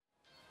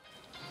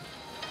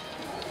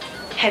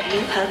Have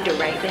you hugged a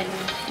Reitman?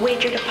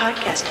 Wagered a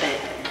podcast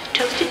bet?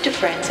 Toasted to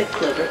friends at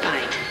Clover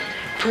Pint?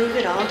 Prove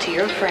it all to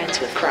your friends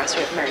with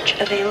Crossrip merch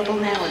available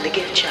now in the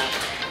gift shop.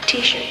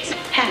 T-shirts,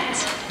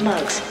 hats,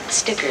 mugs,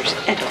 stickers,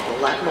 and a whole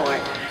lot more.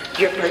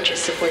 Your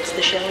purchase supports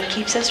the show and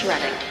keeps us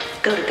running.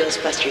 Go to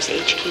Ghostbusters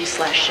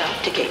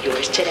HQ/shop to get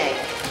yours today.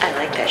 I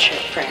like that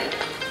shirt, friend.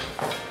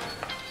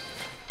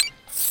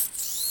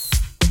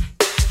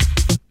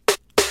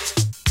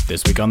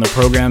 This week on the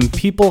program,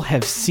 people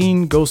have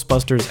seen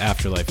Ghostbusters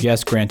Afterlife.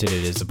 Yes, granted,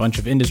 it is a bunch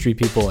of industry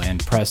people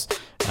and press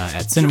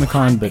at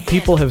CinemaCon, but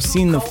people have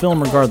seen the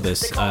film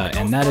regardless,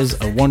 and that is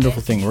a wonderful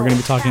thing. We're going to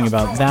be talking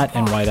about that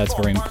and why that's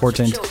very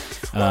important,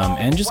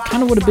 and just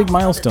kind of what a big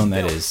milestone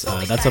that is.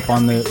 That's up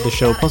on the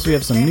show. Plus, we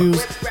have some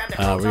news. We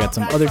got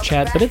some other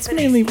chat, but it's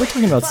mainly, we're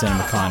talking about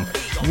CinemaCon.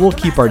 We'll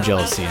keep our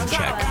jealousy in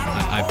check.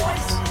 I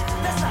promise.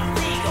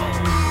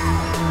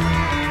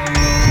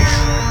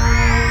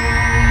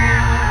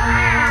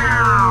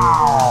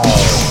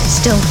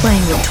 Still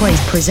Playing with Toys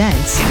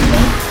presents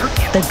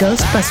the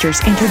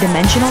Ghostbusters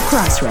Interdimensional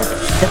Crossrip,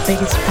 the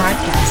biggest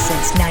podcast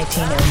since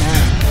 1909.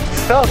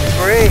 So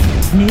great.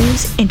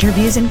 News,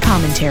 interviews, and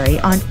commentary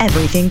on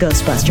everything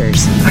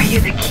Ghostbusters. Are you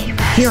the key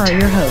master? Here are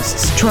your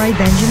hosts, Troy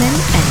Benjamin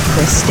and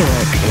Chris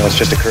Stewart. You know, it's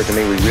just occurred to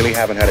me we really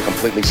haven't had a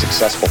completely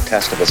successful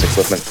test of this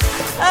equipment.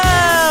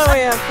 Oh, we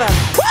have fun.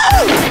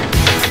 Woo!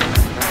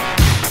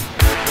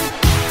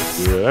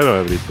 Yeah, I don't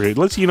have any pre.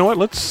 You know what?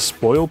 Let's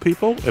spoil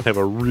people and have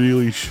a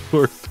really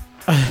short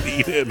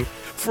lead in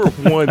for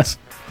once.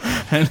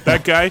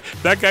 that guy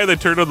that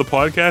turned on the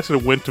podcast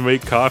and went to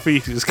make coffee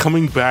is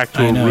coming back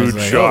to a rude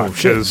shock. Oh,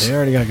 shit, they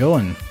already got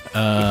going.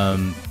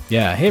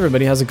 Yeah. Hey,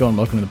 everybody. How's it going?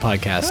 Welcome to the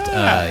podcast.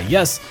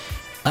 Yes.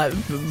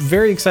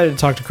 Very excited to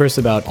talk to Chris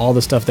about all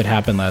the stuff that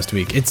happened last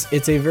week.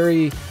 It's a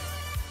very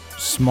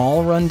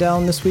small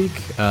rundown this week,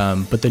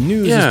 but the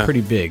news is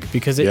pretty big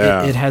because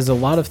it has a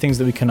lot of things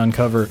that we can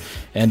uncover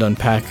and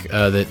unpack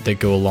that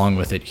go along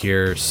with it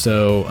here.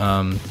 So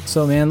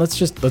man, let's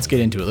get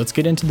into it. Let's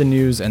get into the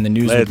news, and the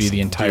news will be the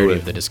entirety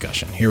of the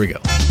discussion. Here we go.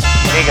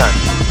 Egon,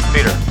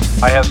 Peter,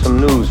 I have some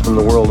news from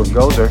the world of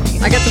Gozer.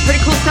 I got some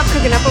pretty cool stuff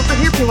cooking up over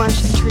here if you want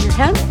to turn your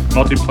head.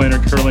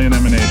 Multiplanar curling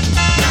emanation.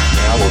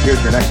 Yeah, well,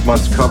 here's your next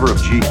month's cover of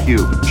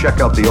GQ. Check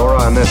out the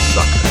aura on this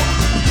sucker.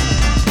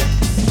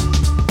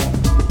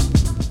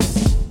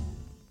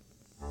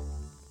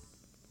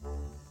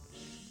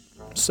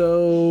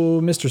 So,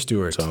 Mr.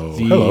 Stewart,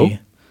 hello.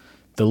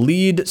 The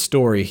lead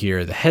story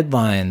here, the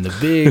headline, the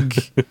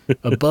big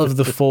above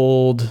the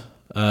fold.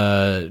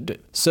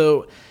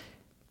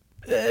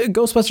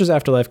 Ghostbusters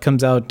Afterlife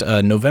comes out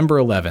November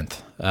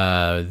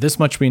 11th. This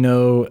much we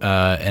know,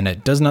 and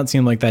it does not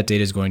seem like that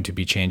date is going to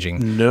be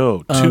changing.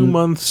 No, 2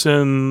 months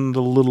and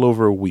a little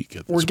over a week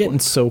at this We're getting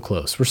point. so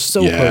close. We're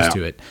so close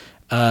to it.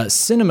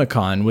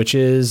 CinemaCon, which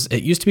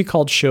it used to be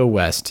called Show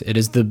West. It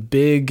is the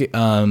big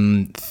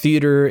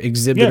theater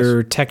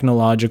exhibitor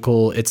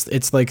technological.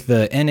 It's like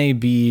the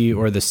NAB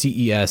or the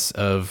CES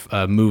of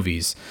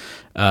movies.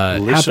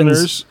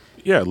 Listeners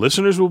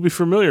will be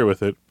familiar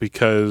with it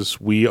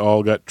because we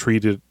all got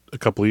treated a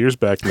couple of years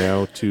back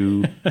now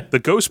to the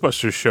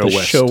Ghostbusters Show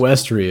West. Show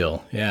West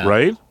reel, yeah.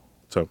 Right?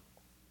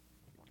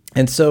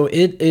 So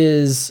it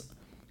is.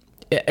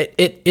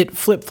 It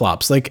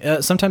flip-flops. Like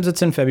sometimes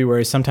it's in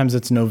February, sometimes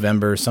it's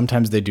November,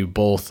 sometimes they do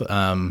both.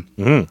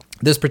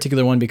 This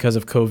particular one, because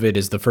of COVID,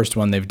 is the first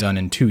one they've done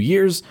in 2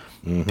 years.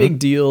 Big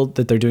deal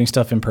that they're doing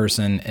stuff in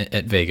person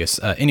at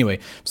Vegas. Anyway,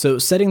 so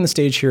setting the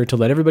stage here to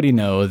let everybody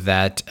know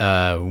that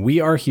we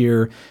are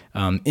here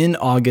in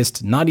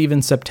August, not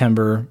even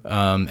September,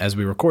 as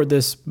we record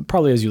this,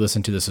 probably as you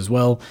listen to this as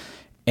well.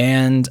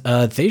 And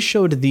they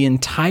showed the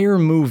entire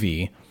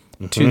movie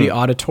to the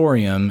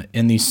auditorium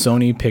in the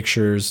Sony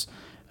Pictures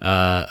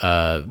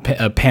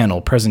panel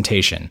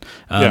presentation.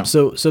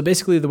 So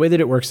basically the way that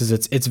it works is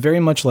it's very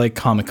much like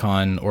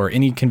Comic-Con or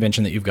any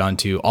convention that you've gone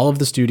to. All of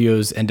the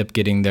studios end up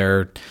getting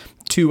their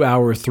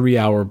 2-hour,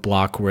 3-hour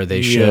block where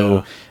they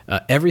show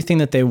everything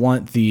that they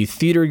want the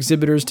theater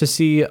exhibitors to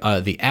see,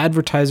 the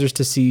advertisers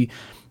to see.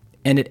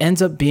 And it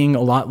ends up being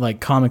a lot like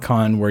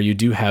Comic-Con, where you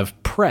do have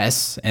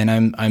press, and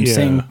I'm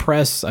saying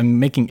press, I'm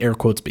making air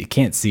quotes, but you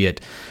can't see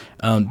it,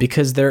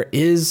 because there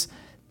is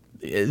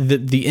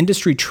the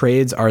industry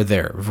trades are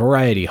there.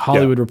 Variety,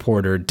 Hollywood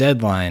Reporter,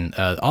 Deadline,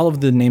 all of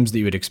the names that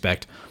you would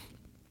expect.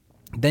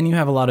 Then you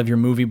have a lot of your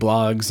movie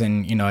blogs,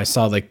 and I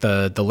saw like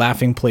the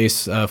Laughing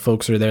Place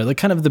folks are there, like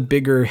kind of the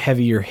bigger,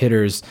 heavier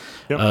hitters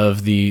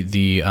of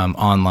the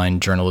online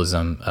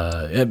journalism.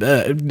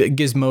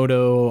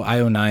 Gizmodo,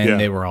 IO9,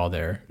 they were all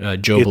there.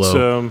 Joe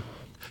Blow.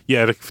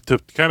 To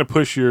kind of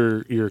push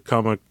your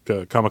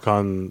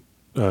Comic-Con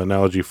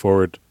analogy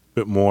forward a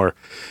bit more,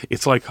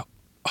 it's like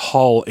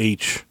Hall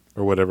H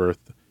or whatever.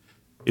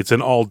 It's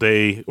an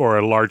all-day or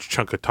a large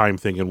chunk of time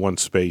thing in one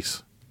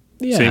space.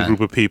 Yeah. Same group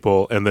of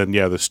people, and then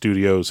the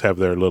studios have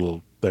their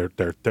little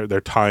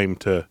their time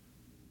to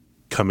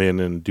come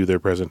in and do their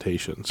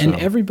presentations. And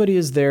everybody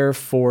is there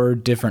for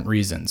different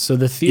reasons. So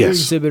the theater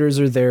exhibitors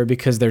are there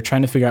because they're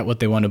trying to figure out what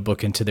they want to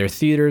book into their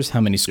theaters,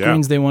 how many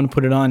screens they want to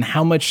put it on,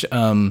 how much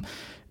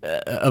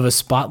of a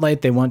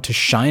spotlight they want to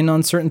shine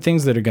on certain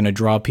things that are going to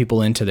draw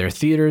people into their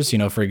theaters. You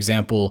know, for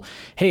example,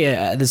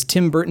 hey, this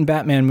Tim Burton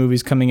Batman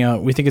movie's coming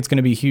out. We think it's going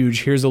to be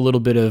huge. Here's a little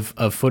bit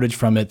of footage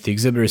from it. The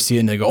exhibitors see it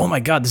and they go, oh my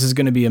God, this is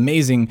going to be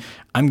amazing.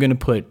 I'm going to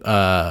put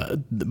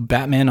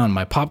Batman on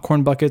my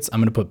popcorn buckets. I'm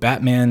going to put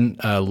Batman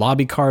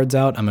lobby cards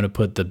out. I'm going to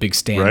put the big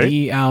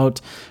standee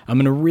out. I'm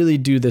going to really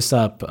do this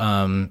up.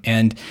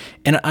 And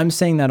I'm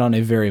saying that on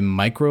a very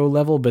micro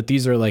level, but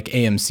these are like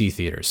AMC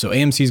theaters. So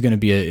AMC is going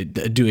to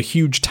do a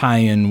huge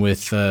tie-in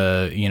with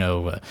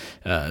No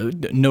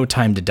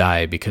Time to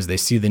Die because they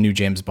see the new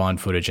James Bond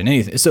footage and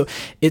anything. So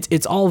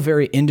it's all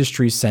very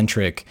industry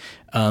centric.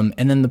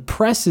 And then the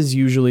press is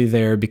usually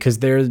there because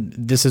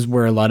this is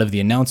where a lot of the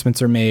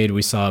announcements are made.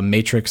 We saw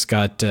Matrix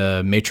got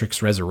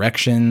Matrix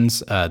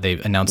Resurrections. They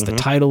announced the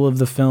title of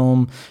the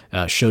film,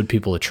 showed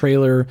people a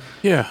trailer.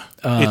 Yeah.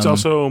 It's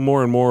also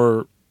more and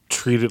more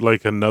treated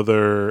like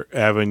another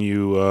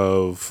avenue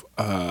of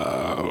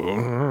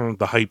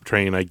the hype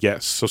train, I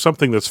guess. So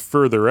something that's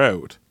further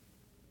out.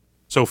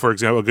 So, for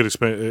example, a good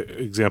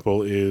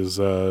example is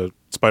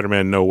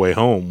Spider-Man No Way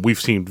Home. We've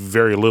seen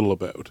very little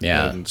about.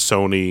 Yeah. And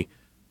Sony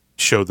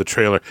showed the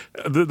trailer.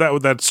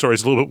 That story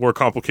is a little bit more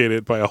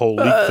complicated by a whole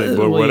leak thing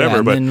or whatever.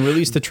 Yeah, but then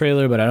released the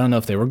trailer, but I don't know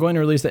if they were going to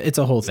release that. It's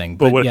a whole thing.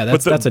 But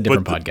that's a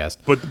different podcast.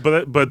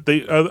 But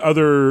the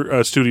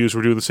other studios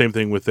were doing the same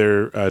thing with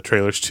their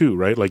trailers too,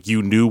 right? Like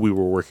you knew we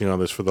were working on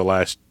this for the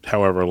last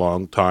however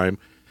long time,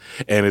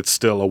 and it's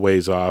still a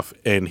ways off.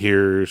 And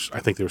I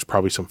think there was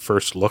probably some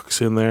first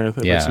looks in there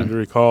that I seem to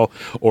recall,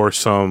 or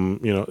some,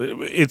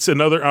 it's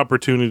another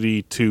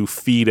opportunity to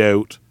feed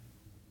out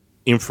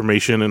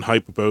information and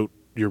hype about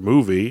your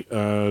movie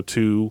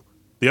to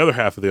the other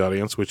half of the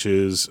audience, which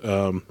is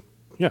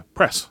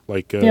press.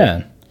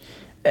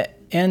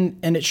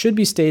 And it should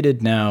be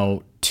stated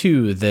now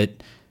too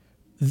that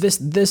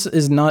this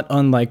is not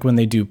unlike when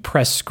they do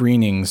press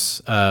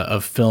screenings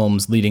of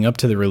films leading up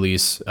to the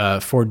release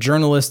for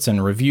journalists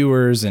and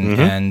reviewers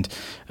and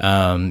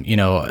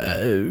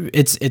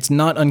it's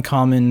not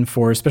uncommon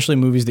for especially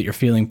movies that you're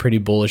feeling pretty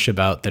bullish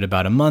about, that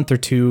about a month or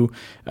two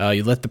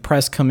you let the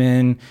press come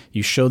in,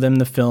 you show them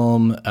the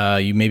film,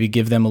 you maybe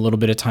give them a little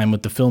bit of time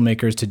with the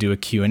filmmakers to do a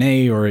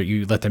Q&A, or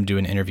you let them do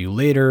an interview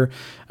later,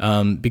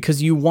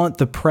 because you want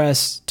the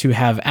press to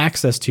have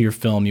access to your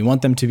film. You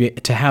want them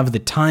to have the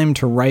time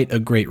to write a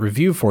great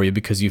review for you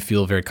because you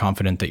feel very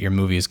confident that your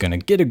movie is going to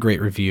get a great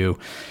review.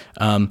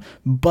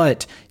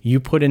 But you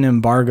put an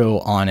embargo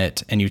on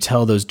it and you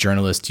tell those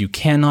journalists you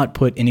cannot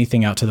put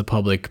anything out to the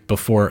public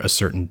before a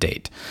certain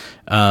date.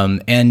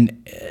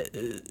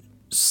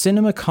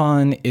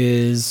 CinemaCon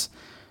is,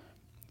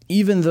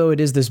 even though it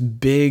is this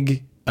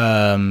big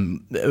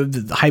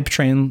hype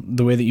train,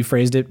 the way that you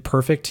phrased it,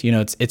 perfect.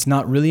 It's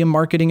not really a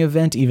marketing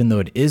event, even though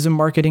it is a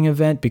marketing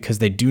event, because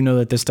they do know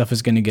that this stuff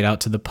is going to get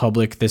out to the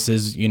public. This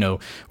is,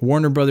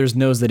 Warner Brothers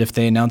knows that if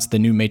they announce the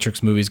new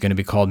Matrix movie is going to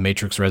be called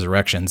Matrix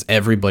Resurrections,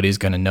 everybody's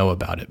going to know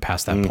about it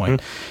past that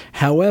point.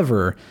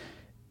 However,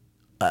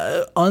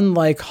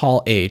 unlike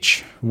Hall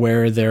H,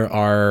 where there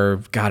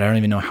are, I don't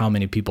even know how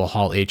many people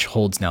Hall H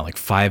holds now, like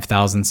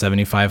 5,000,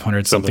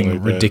 7,500, something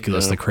like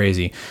ridiculously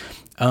crazy.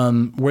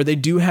 Where they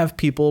do have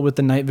people with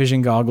the night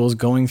vision goggles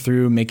going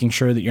through, making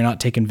sure that you're not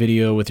taking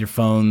video with your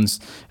phones,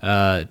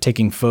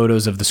 taking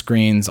photos of the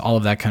screens, all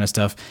of that kind of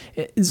stuff.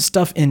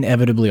 Stuff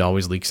inevitably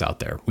always leaks out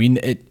there.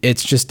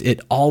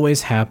 It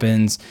always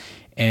happens.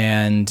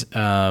 And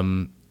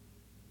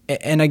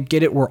I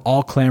get it. We're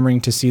all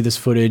clamoring to see this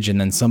footage, and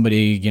then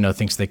somebody,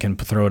 thinks they can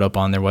throw it up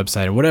on their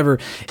website or whatever.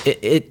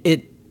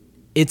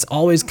 It's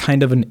always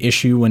kind of an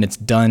issue when it's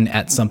done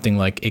at something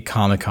like a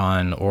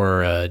Comic-Con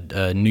or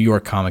a New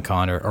York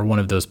Comic-Con or one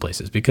of those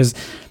places, because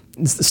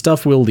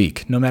stuff will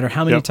leak. No matter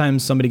how many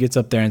times somebody gets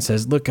up there and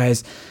says, look,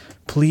 guys,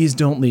 please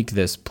don't leak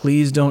this.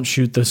 Please don't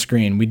shoot the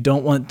screen. We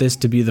don't want this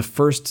to be the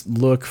first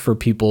look for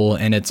people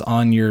and it's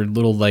on your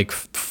little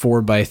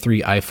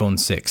 4x3 iPhone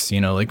 6.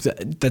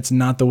 That's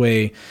not the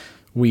way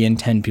we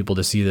intend people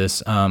to see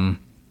this.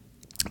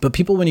 But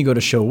people, when you go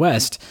to Show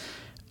West,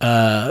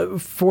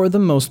 for the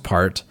most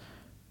part,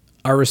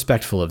 are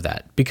respectful of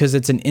that because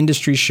it's an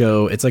industry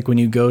show. It's like when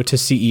you go to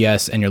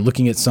CES and you're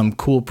looking at some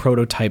cool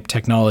prototype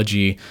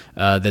technology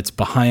that's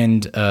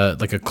behind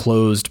like a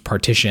closed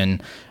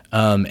partition,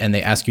 and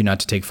they ask you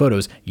not to take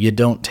photos. You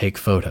don't take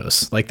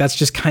photos. That's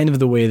just kind of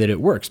the way that it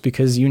works,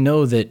 because you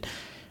know that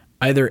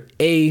either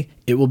A,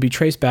 it will be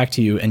traced back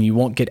to you and you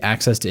won't get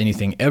access to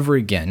anything ever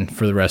again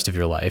for the rest of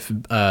your life.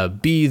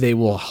 B, they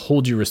will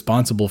hold you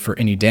responsible for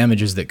any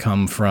damages that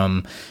come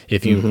from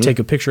if you take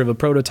a picture of a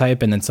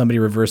prototype and then somebody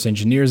reverse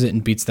engineers it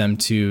and beats them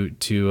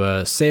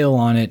to sale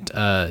on it.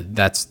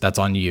 That's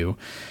on you.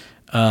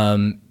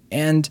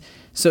 And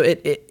so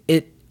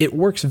it it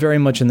works very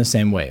much in the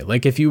same way.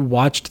 Like if you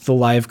watched the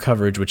live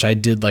coverage, which I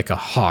did like a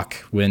hawk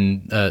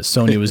when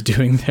Sony was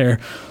doing their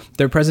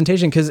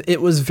presentation, because it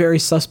was very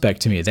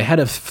suspect to me. They had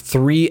a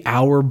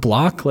 3-hour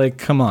block. Like,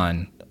 come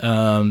on.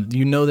 They're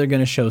going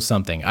to show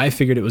something. I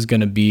figured it was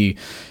going to be,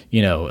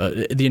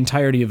 the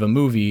entirety of a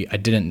movie. I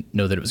didn't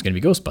know that it was going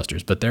to be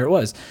Ghostbusters, but there it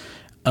was.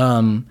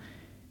 And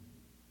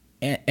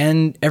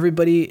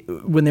everybody,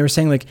 when they were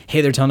saying like,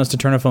 hey, they're telling us to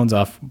turn our phones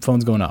off,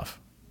 phone's going off.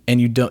 And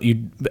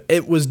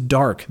it was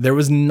dark. There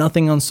was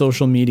nothing on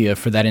social media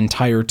for that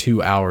entire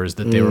 2 hours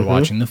that they were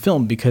watching the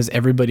film, because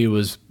everybody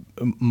was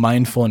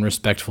mindful and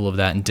respectful of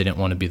that and didn't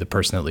want to be the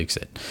person that leaks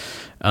it.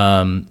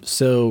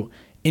 So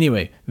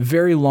anyway,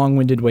 very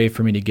long-winded way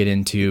for me to get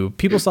into.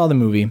 People saw the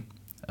movie.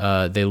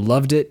 They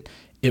loved it.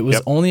 It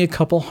was only a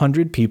couple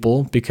hundred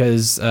people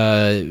because of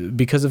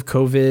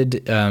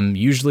COVID.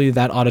 Usually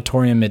that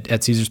auditorium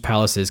at Caesar's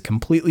Palace is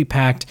completely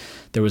packed.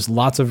 There was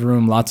lots of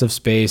room, lots of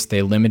space.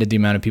 They limited the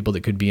amount of people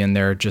that could be in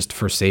there just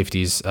for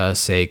safety's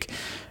sake.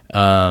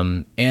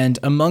 And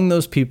among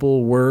those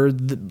people were,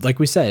 like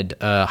we said,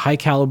 high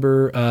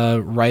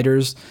caliber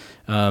writers,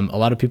 a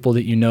lot of people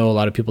that a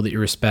lot of people that you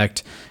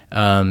respect,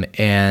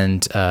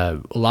 and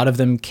a lot of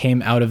them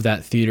came out of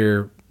that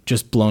theater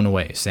just blown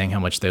away, saying how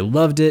much they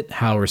loved it,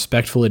 how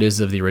respectful it is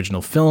of the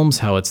original films,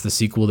 how it's the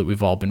sequel that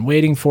we've all been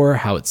waiting for,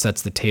 how it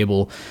sets the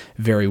table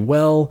very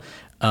well.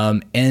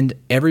 And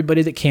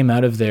everybody that came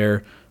out of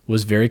there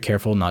was very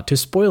careful not to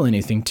spoil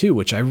anything too,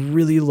 which I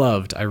really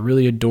loved. I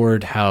really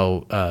adored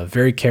how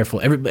very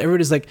careful.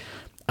 Everybody's like,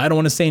 I don't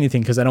want to say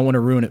anything because I don't want to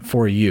ruin it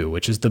for you,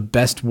 which is the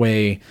best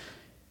way.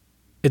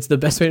 It's the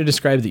best way to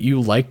describe that you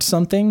liked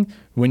something,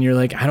 when you're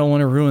like, I don't want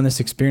to ruin this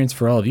experience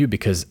for all of you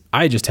because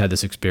I just had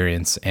this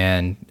experience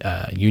and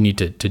you need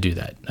to do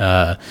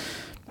that.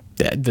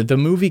 The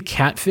movie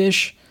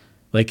Catfish,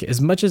 like,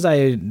 as much as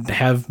I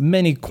have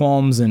many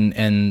qualms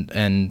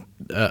and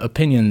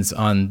opinions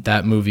on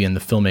that movie and the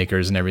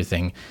filmmakers and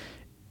everything,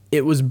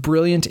 it was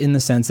brilliant in the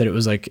sense that it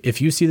was like, if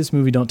you see this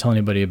movie, don't tell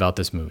anybody about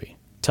this movie.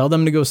 Tell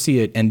them to go see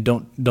it and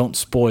don't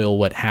spoil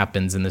what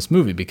happens in this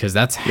movie, because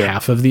that's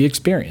half of the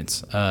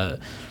experience.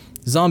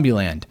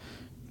 Zombieland.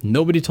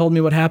 Nobody told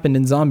me what happened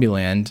in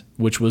Zombieland,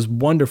 which was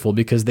wonderful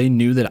because they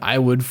knew that I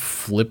would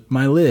flip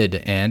my lid,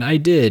 and I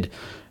did.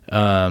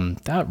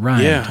 That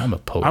rhymed. Yeah, I'm a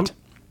poet.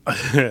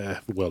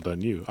 Well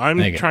done, you.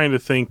 I'm trying to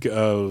think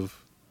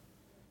of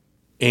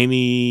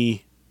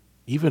any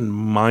even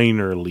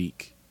minor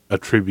leak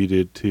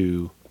attributed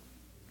to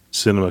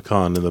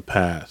CinemaCon in the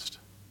past.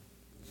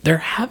 There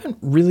haven't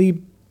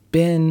really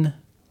been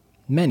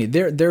many.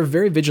 They're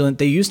very vigilant.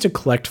 They used to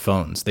collect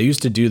phones. They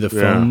used to do the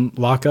phone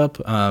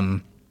lockup.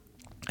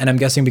 And I'm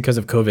guessing because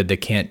of COVID, they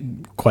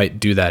can't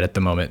quite do that at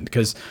the moment.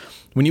 Because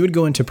when you would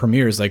go into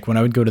premieres, like when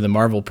I would go to the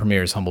Marvel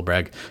premieres, humble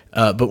brag,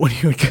 but when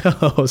you would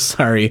go,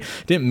 sorry,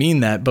 didn't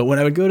mean that. But when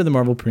I would go to the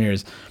Marvel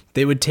premieres,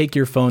 they would take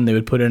your phone, they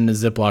would put it in a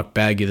Ziploc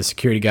baggie. The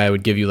security guy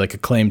would give you like a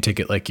claim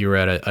ticket, like you were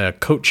at a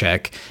coat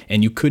check,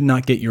 and you could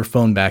not get your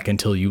phone back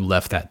until you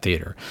left that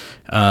theater.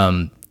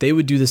 They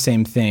would do the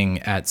same thing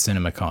at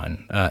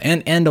CinemaCon,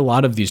 and a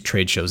lot of these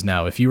trade shows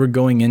now. If you were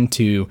going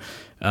into,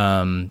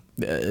 one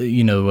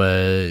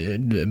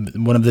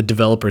of the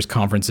developers'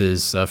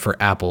 conferences for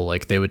Apple,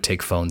 like they would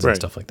take phones and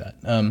stuff like that.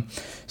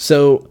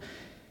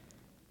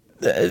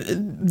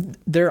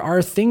 There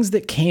are things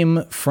that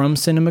came from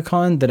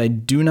CinemaCon that I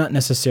do not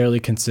necessarily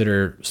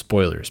consider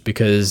spoilers,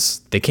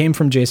 because they came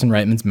from Jason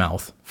Reitman's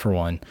mouth, for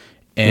one.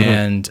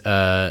 And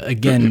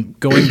again,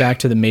 going back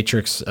to the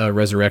Matrix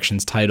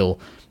Resurrections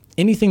title,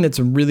 anything that's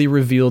really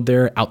revealed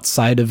there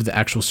outside of the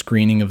actual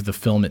screening of the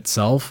film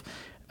itself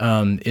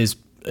is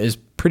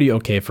pretty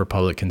okay for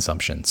public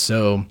consumption.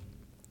 So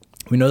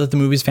we know that the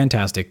movie's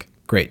fantastic.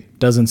 Great.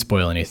 Doesn't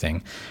spoil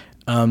anything.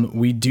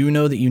 We do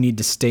know that you need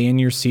to stay in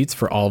your seats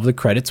for all of the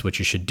credits, which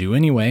you should do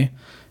anyway.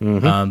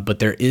 But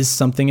there is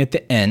something at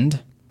the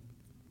end.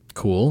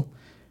 Cool.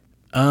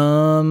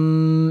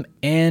 And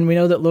we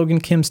know that Logan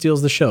Kim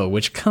steals the show,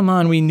 which, come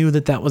on, we knew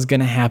that was going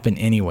to happen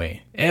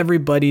anyway.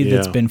 Everybody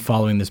that's been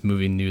following this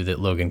movie knew that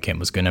Logan Kim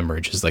was going to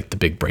emerge as like the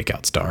big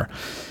breakout star.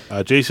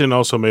 Jason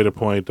also made a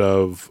point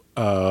of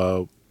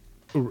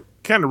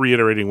kind of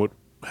reiterating what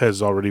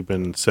has already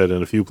been said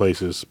in a few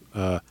places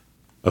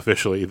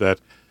officially, that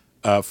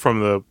from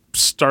the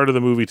start of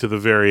the movie to the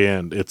very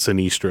end, it's an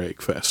Easter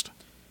egg fest.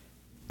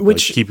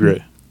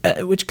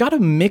 Which got a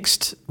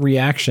mixed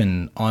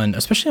reaction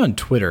especially on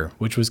Twitter,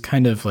 which was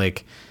kind of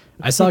like,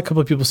 I saw a couple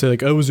of people say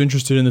like, I was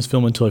interested in this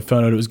film until I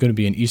found out it was going to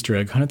be an Easter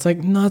egg. And it's like,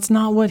 no, it's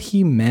not what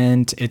he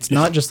meant. It's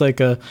not just like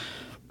a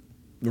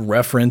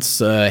reference.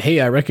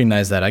 Hey, I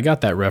recognize that. I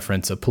got that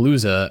reference. A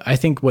Palooza. I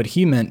think what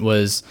he meant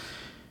was,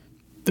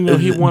 no,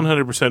 he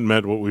 100%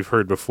 meant what we've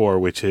heard before,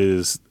 which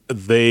is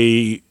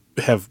they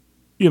have,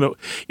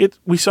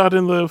 we saw it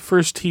in the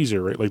first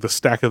teaser, right? Like the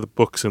stack of the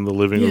books in the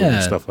living room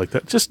and stuff like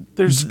that. Just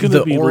there's going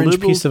to be the orange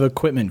piece of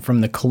equipment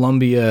from the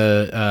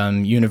Columbia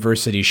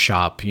University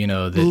shop,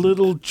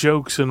 little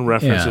jokes and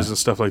references and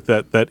stuff like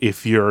that. That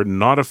if you're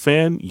not a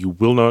fan, you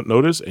will not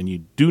notice, and you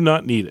do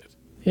not need it.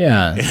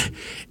 Yeah.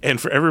 And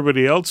for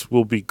everybody else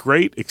will be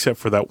great, except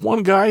for that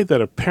one guy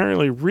that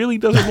apparently really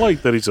doesn't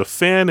like that he's a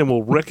fan and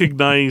will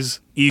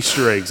recognize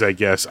Easter eggs, I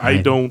guess. I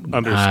don't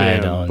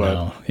understand. I don't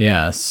know.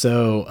 Yeah.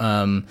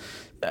 So,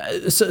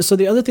 so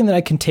the other thing that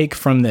I can take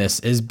from this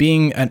is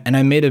being, and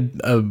I made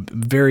a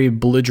very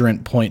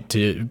belligerent point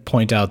to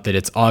point out that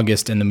it's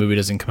August and the movie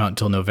doesn't come out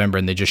until November,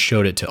 and they just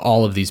showed it to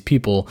all of these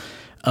people,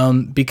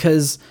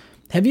 because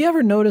have you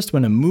ever noticed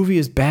when a movie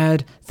is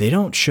bad, they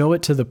don't show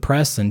it to the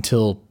press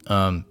until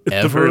ever?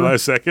 The very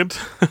last second.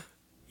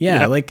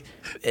 Yeah, like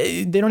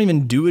they don't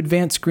even do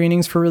advanced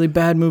screenings for really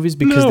bad movies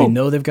because they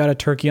know they've got a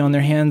turkey on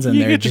their hands, and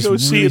you they're get to just go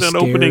see it really on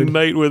opening scared.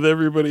 night with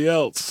everybody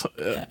else.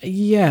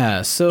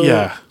 Yeah. So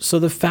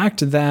the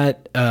fact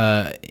that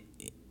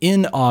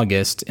in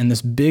August, in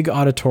this big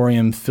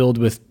auditorium filled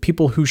with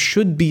people who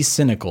should be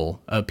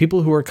cynical,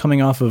 people who are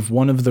coming off of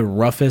one of the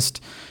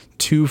roughest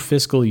 2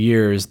 fiscal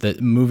years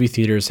that movie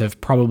theaters have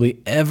probably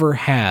ever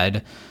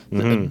had,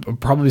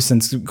 probably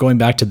since going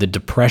back to the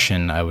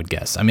Depression, I would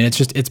guess. I mean,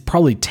 it's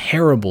probably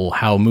terrible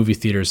how movie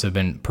theaters have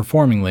been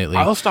performing lately.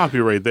 I'll stop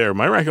you right there.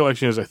 My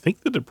recollection is I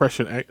think the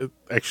Depression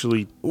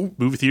actually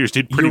movie theaters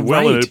did pretty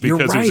well in it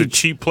because it was a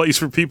cheap place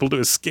for people to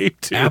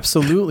escape to.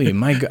 Absolutely.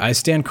 I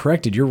stand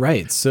corrected. You're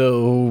right.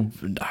 So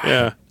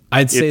yeah.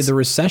 I'd say the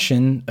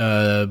recession,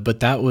 but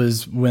that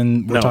was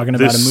when we're talking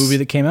about a movie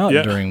that came out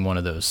during one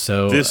of those.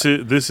 So this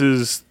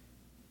is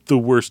the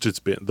worst it's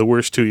been. The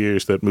worst 2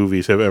 years that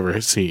movies have ever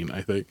seen,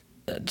 I think.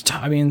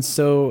 I mean,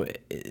 so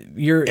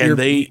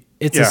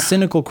it's a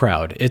cynical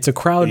crowd. It's a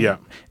crowd. Yeah.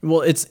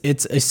 Well, it's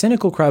a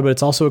cynical crowd, but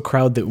it's also a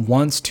crowd that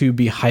wants to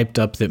be hyped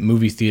up that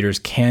movie theaters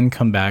can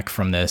come back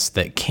from this,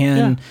 that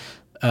can,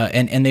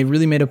 and they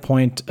really made a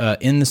point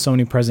in the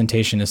Sony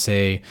presentation to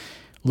say,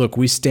 look,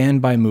 we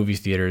stand by movie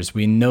theaters.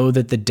 We know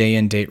that the day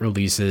and date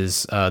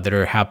releases that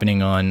are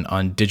happening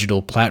on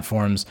digital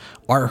platforms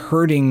are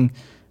hurting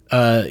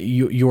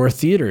your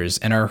theaters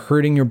and are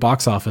hurting your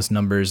box office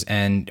numbers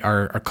and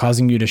are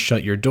causing you to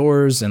shut your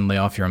doors and lay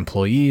off your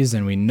employees.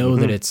 And we know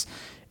that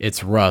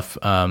it's rough.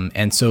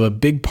 And so a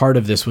big part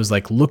of this was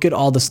like, look at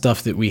all the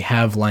stuff that we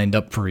have lined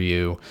up for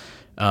you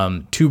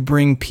to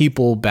bring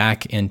people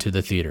back into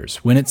the theaters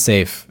when it's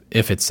safe,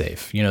 if it's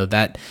safe. You know,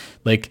 that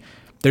like...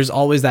 There's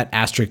always that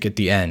asterisk at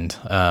the end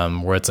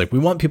where it's like, we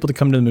want people to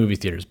come to the movie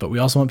theaters, but we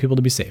also want people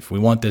to be safe. We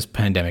want this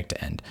pandemic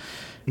to end.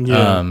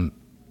 Yeah.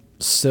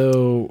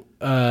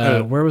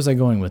 Where was I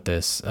going with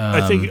this?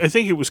 I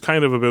think it was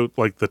kind of about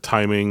like the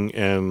timing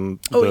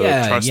and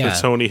the trust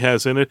that Sony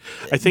has in it.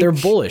 I think they're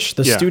bullish.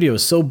 The studio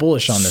is so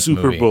bullish on this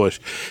movie.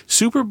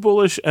 Super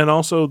bullish. And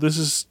also this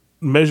is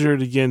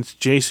measured against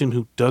Jason,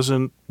 who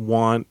doesn't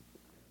want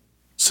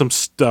some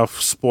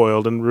stuff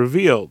spoiled and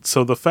revealed.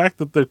 So the fact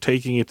that they're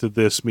taking it to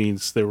this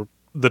means the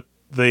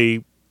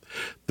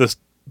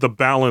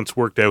balance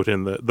worked out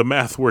in the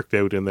math worked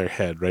out in their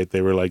head, right?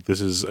 They were like,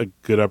 this is a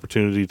good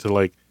opportunity to,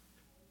 like,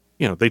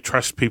 you know, they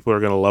trust people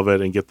are going to love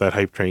it and get that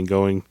hype train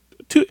going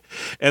too.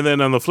 And then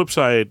on the flip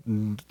side,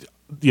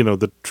 you know,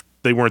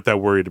 they weren't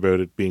that worried about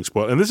it being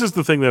spoiled. And this is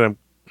the thing that I'm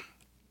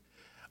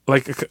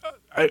like,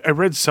 I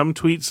read some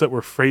tweets that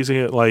were phrasing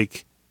it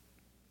like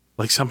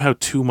somehow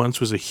 2 months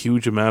was a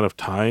huge amount of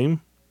time,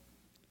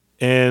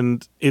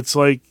 and it's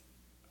like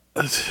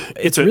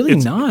it's really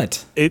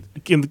not. It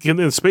in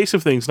the space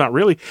of things, not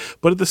really.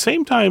 But at the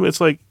same time, it's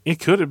like it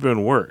could have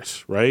been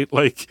worse, right?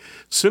 Like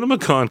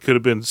CinemaCon could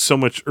have been so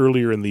much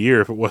earlier in the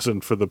year if it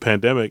wasn't for the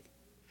pandemic.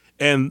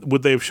 And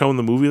would they have shown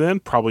the movie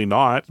then? Probably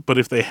not. But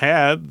if they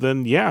had,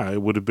 then yeah,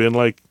 it would have been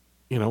like,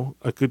 you know,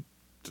 a good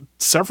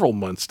several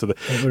months to the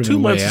 2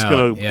 months is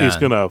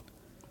gonna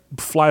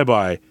fly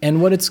by.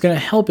 And what it's going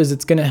to help is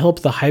it's going to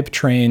help the hype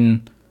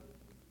train,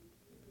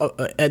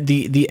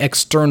 the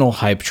external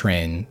hype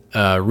train,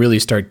 really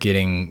start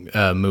getting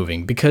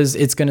moving, because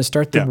it's going to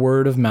start the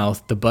word of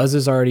mouth. The buzz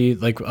is already,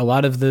 like, a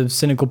lot of the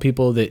cynical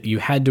people that you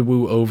had to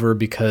woo over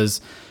because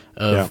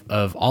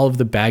of all of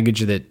the baggage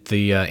that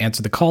the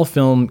Answer the Call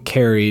film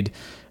carried.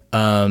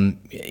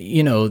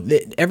 You know,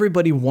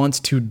 everybody wants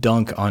to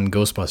dunk on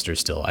Ghostbusters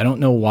still. I don't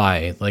know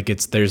why. Like,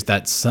 there's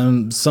that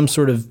some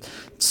sort of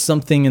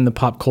something in the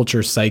pop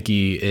culture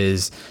psyche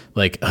is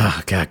like,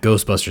 oh God,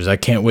 Ghostbusters. I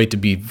can't wait to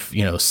be,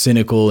 you know,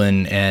 cynical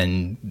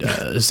and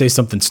say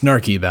something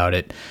snarky about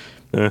it.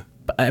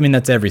 I mean,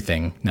 that's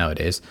everything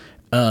nowadays.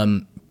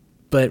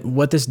 But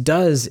what this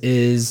does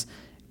is,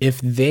 if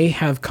they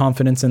have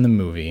confidence in the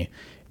movie,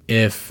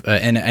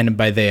 and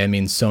by they I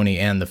mean Sony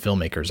and the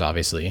filmmakers,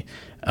 obviously,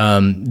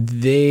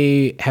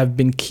 they have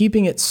been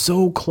keeping it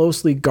so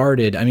closely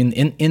guarded. I mean,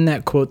 in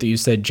that quote that you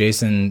said,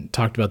 Jason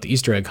talked about the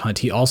Easter egg hunt.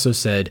 He also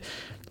said,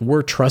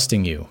 we're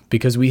trusting you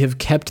because we have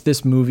kept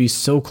this movie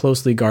so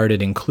closely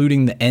guarded,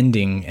 including the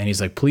ending. And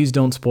he's like, please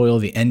don't spoil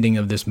the ending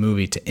of this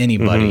movie to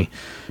anybody.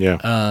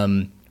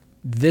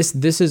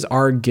 This is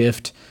our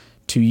gift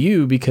to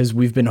you, because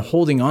we've been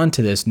holding on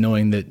to this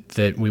knowing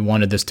that we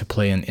wanted this to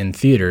play in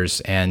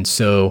theaters. And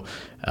so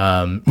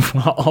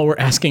all we're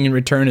asking in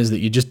return is that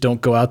you just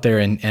don't go out there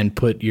and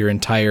put your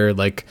entire,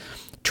 like,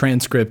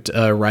 transcript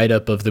write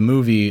up of the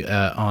movie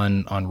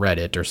on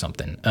Reddit or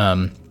something.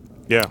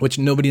 Yeah. Which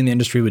nobody in the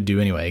industry would do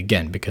anyway.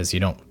 Again, because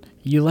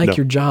you like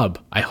your job.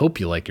 I hope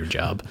you like your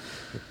job.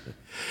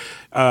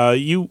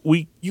 You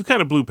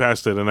kind of blew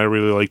past it, and I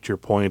really liked your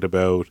point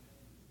about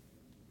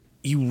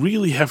you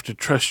really have to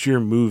trust your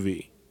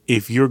movie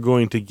if you're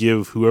going to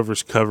give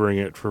whoever's covering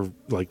it for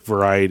like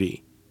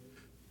Variety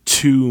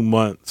 2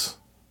 months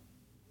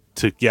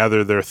to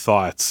gather their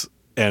thoughts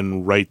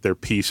and write their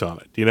piece on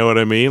it. Do you know what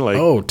I mean? Like,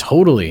 oh,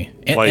 totally.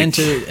 And, like,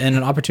 and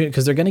an opportunity,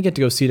 because they're going to get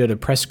to go see it at a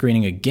press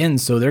screening again.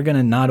 So they're going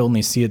to not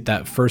only see it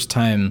that first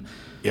time,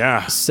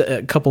 yeah,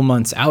 a couple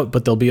months out,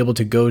 but they'll be able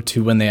to go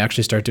to when they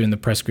actually start doing the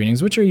press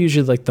screenings, which are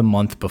usually like the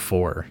month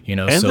before, you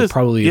know. And so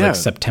probably like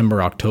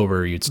September,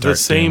 October, you'd start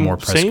doing more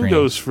press screenings. Same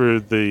goes for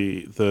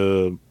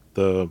the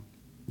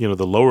you know,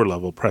 the lower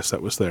level press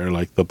that was there,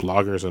 like the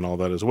bloggers and all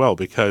that as well,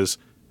 because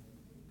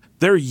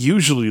they're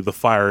usually the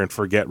fire and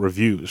forget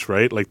reviews,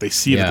 right? Like they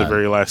see it at the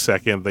very last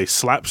second, they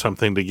slap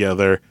something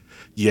together,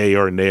 yay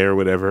or nay or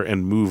whatever,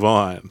 and move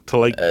on to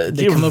like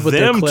they come up with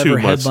their clever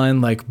headline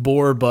like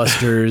 "Bore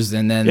Busters,"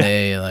 and then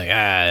they like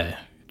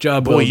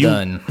job well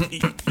done.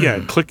 Yeah,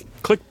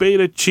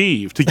 clickbait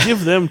achieved. To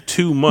give them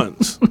 2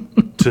 months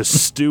to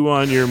stew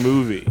on your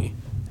movie.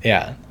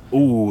 Yeah.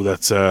 Ooh,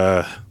 that's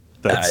a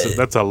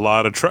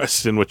lot of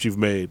trust in what you've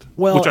made,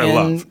 which I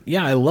love.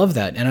 Yeah, I love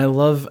that. And I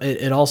love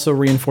it also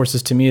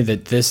reinforces to me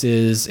that this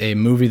is a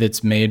movie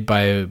that's made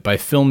by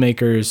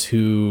filmmakers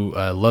who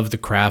love the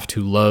craft,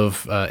 who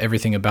love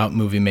everything about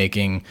movie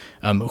making,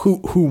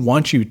 who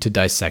want you to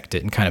dissect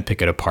it and kind of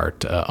pick it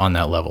apart on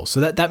that level. So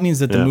that means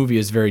that the movie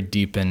is very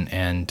deep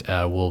and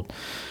will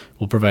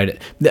provide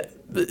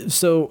it.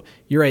 So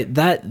you're right.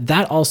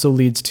 That also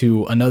leads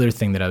to another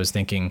thing that I was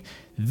thinking.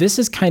 This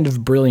is kind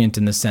of brilliant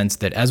in the sense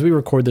that as we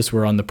record this,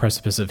 we're on the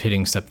precipice of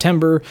hitting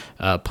September.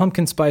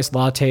 Pumpkin spice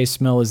latte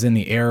smell is in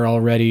the air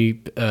already.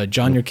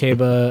 John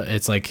Yerkeba,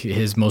 it's like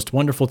his most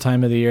wonderful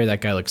time of the year. That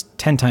guy looks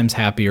 10 times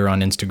happier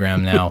on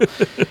Instagram now.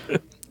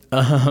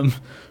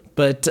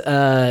 But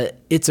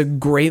it's a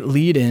great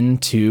lead in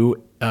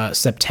to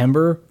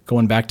September,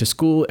 going back to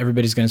school.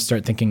 Everybody's going to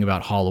start thinking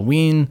about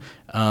Halloween.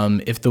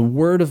 If the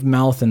word of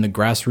mouth and the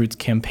grassroots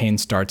campaign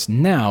starts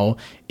now,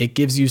 it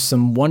gives you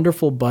some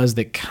wonderful buzz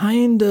that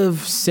kind of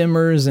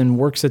simmers and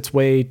works its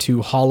way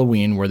to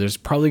Halloween, where there's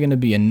probably going to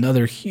be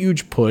another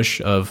huge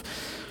push of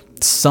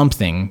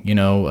something, you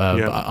know,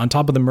 on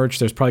top of the merch.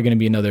 There's probably going to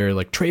be another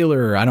like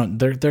trailer.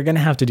 They're going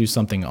to have to do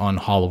something on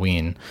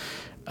Halloween,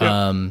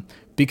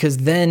 because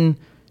then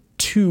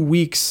 2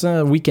 weeks,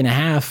 a week and a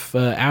half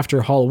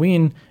after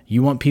Halloween,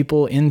 you want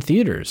people in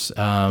theaters.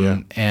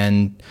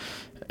 And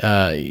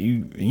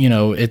you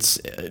know, it's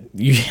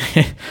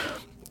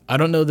I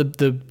don't know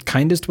the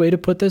kindest way to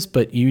put this,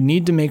 but you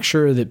need to make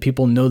sure that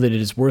people know that it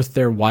is worth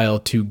their while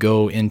to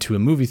go into a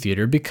movie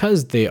theater,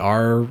 because there's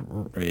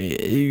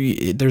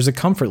a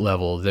comfort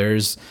level.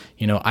 There's,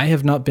 you know, I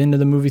have not been to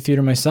the movie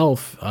theater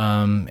myself,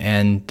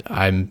 and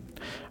I'm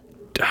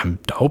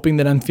hoping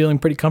that I'm feeling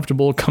pretty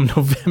comfortable come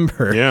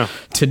November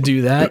to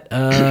do that.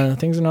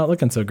 Things are not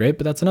looking so great,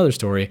 but that's another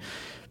story.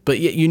 But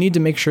you need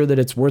to make sure that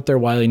it's worth their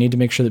while. You need to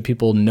make sure that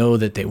people know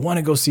that they want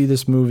to go see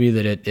this movie,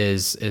 that it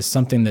is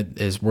something that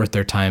is worth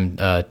their time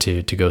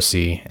to go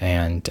see.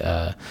 And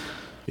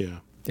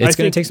it's going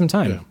to take some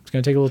time. Yeah. It's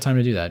going to take a little time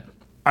to do that.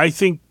 I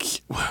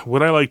think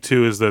what I like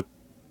too is that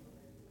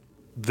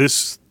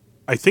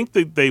I think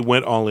that they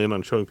went all in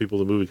on showing people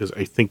the movie because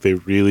I think they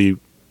really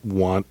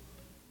want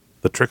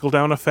the trickle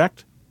down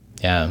effect.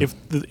 Yeah.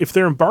 If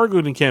they're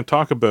embargoed and can't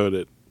talk about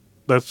it,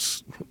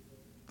 that's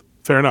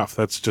fair enough.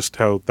 That's just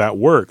how that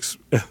works.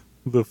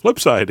 The flip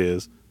side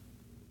is,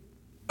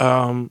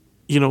 you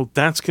know,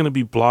 that's going to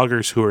be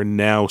bloggers who are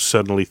now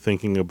suddenly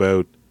thinking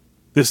about,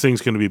 this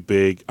thing's going to be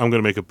big. I'm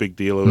going to make a big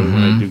deal of it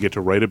when I do get to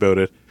write about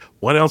it.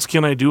 What else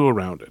can I do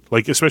around it?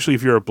 Like, especially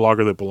if you're a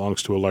blogger that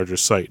belongs to a larger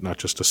site, not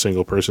just a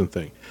single person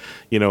thing.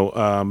 You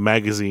know,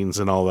 magazines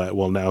and all that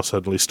will now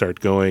suddenly start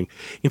going,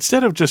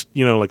 instead of just,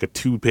 you know, like a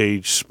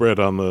 2-page spread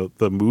on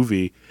the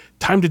movie,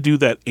 time to do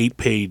that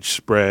 8-page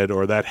spread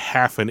or that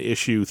half an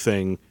issue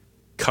thing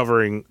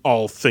covering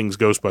all things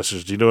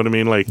Ghostbusters. Do you know what I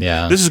mean? Like,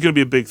 this is going to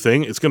be a big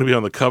thing. It's going to be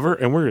on the cover,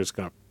 and we're just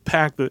going to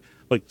pack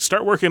like,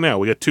 start working now.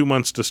 We got 2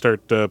 months to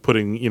start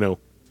putting,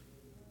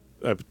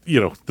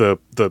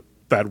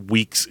 that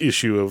week's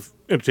issue of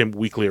Entertainment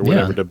Weekly or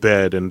whatever to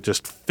bed, and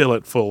just fill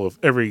it full of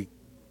every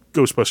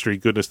Ghostbustery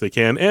goodness they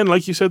can. And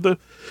like you said, the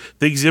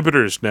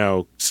exhibitors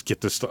now get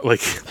to start,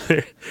 like,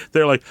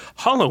 they're like,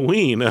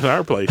 Halloween at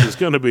our place is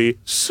going to be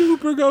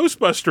super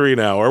Ghostbustery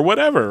now or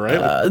whatever,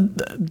 right?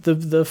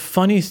 The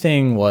funny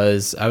thing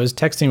was, I was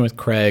texting with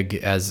Craig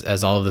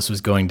as all of this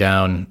was going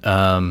down,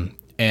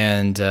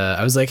 and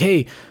I was like,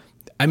 hey,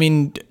 I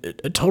mean,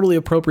 totally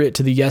appropriate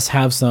to the yes,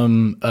 have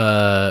some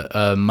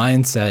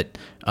mindset.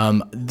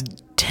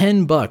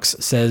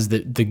 $10 says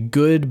that the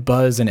good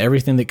buzz and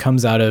everything that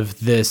comes out of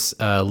this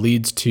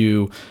leads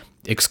to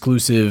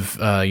exclusive,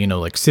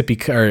 like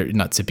sippy, or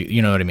not sippy,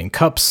 you know what I mean,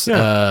 cups,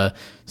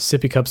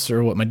 Sippy cups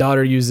are what my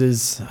daughter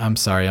uses. I'm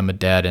sorry, I'm a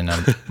dad and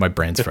my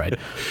brain's fried.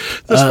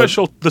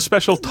 The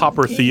special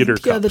topper theater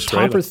cups. Yeah, the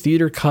topper right?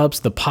 theater cups,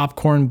 the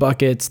popcorn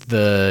buckets,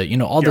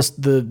 all this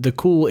the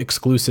cool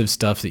exclusive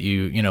stuff that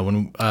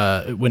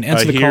when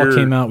Answer the Call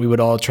came out, we would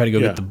all try to go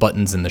get the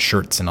buttons and the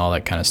shirts and all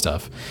that kind of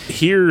stuff.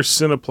 Here,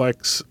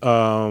 Cineplex,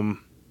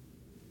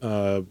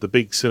 the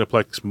big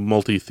Cineplex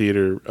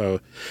multi-theater,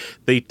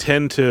 they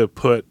tend to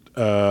put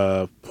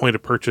point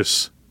of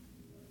purchase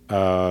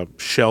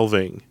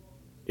shelving.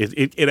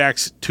 It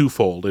acts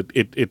twofold.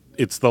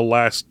 It's the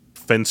last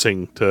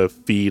fencing to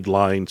feed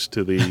lines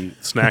to the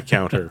snack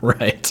counter,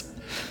 right?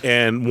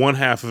 And one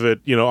half of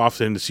it,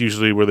 often it's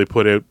usually where they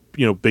put out,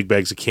 big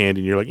bags of candy,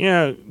 and you're like,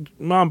 yeah,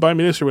 Mom, buy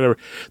me this or whatever.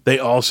 They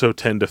also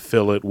tend to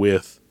fill it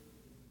with,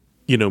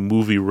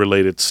 movie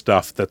related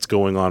stuff that's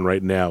going on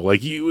right now.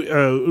 Like you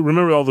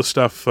remember all the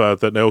stuff that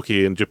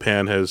Naoki in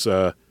Japan has.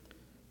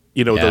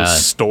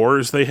 Those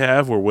stores they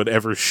have where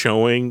whatever's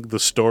showing, the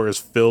store is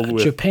filled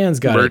with Japan's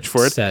got merch it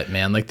for it. Set,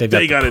 man. Like they've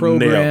got the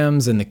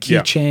programs and the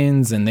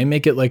keychains, and they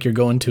make it like you're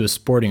going to a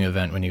sporting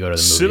event when you go to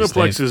the movies.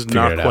 Cineplex is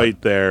not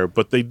quite there,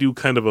 but they do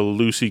kind of a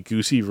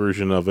loosey-goosey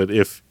version of it.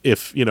 If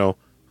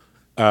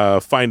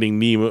Finding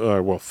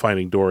Nemo, or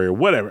Finding Dory, or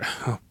whatever.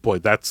 Oh, boy,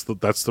 that's the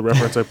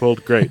reference I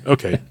pulled. Great,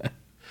 okay.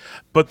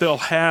 But they'll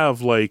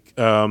have like.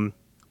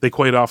 They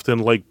quite often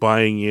like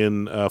buying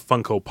in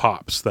Funko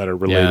Pops that are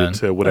related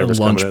to whatever's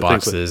lunch coming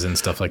boxes and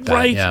stuff like that.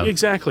 Right, yeah.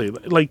 exactly.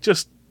 Like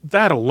just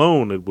that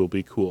alone, it will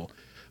be cool.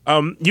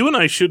 You and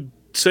I should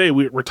say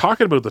we're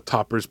talking about the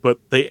toppers,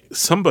 but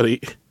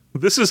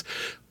this is,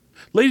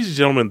 ladies and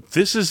gentlemen,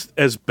 this is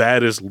as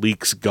bad as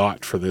leaks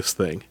got for this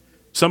thing.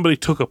 Somebody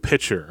took a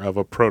picture of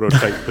a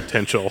prototype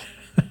potential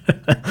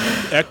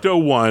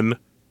Ecto-1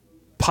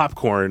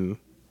 popcorn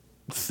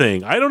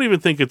thing. I don't even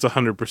think it's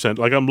 100%.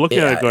 Like I'm looking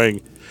at it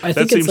going, I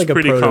think it's like a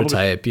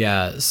prototype.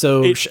 Yeah.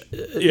 So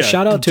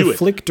shout out to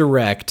Flick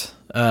Direct,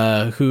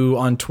 who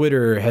on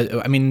Twitter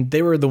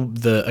they were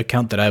the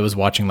account that I was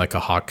watching like a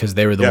hawk because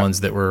they were the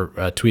ones that were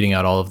tweeting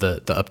out all of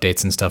the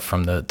updates and stuff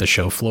from the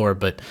show floor.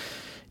 But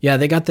yeah,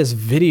 they got this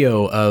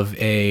video of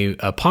a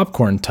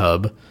popcorn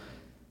tub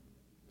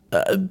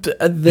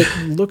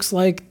that looks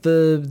like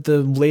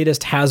the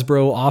latest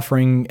Hasbro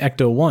offering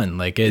Ecto-1.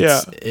 Like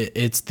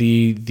it's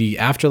the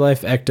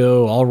Afterlife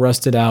Ecto all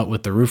rusted out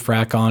with the roof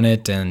rack on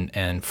it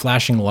and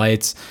flashing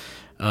lights.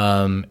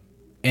 And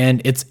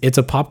it's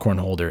a popcorn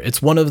holder.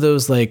 It's one of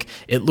those, like,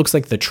 it looks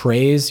like the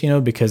trays,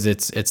 because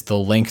it's the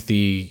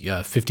lengthy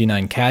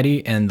 59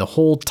 caddy, and the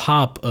whole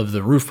top of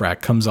the roof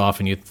rack comes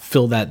off and you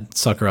fill that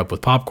sucker up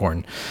with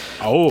popcorn.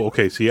 Oh,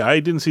 okay. See, I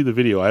didn't see the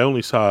video. I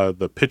only saw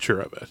the picture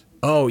of it.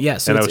 Oh yeah,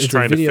 so and I was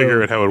trying to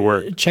figure out how it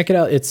worked. Check it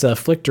out. It's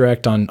Flick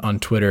Direct on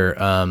Twitter.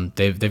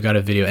 They've got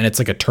a video, and it's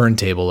like a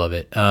turntable of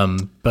it.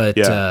 But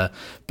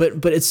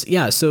it's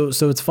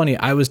So it's funny.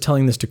 I was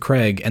telling this to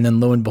Craig, and then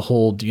lo and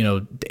behold,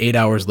 8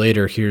 hours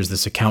later, here's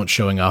this account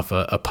showing off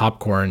a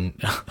popcorn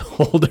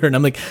holder, and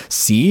I'm like,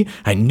 see,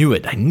 I knew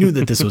it. I knew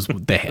that this was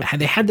they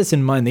had this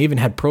in mind. They even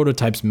had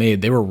prototypes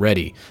made. They were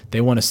ready.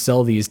 They want to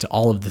sell these to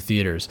all of the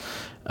theaters.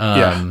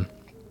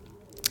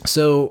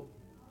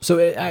 So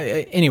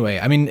anyway,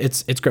 I mean,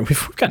 it's great.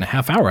 We've gotten a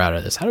half hour out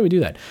of this. How do we do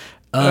that?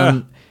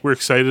 We're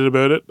excited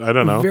about it. I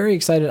don't know. Very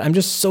excited. I'm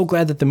just so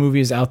glad that the movie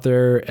is out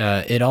there.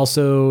 It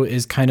also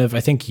is kind of,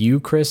 I think you,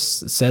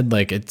 Chris, said,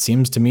 like, it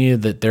seems to me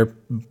that they're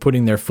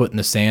putting their foot in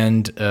the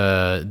sand,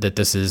 that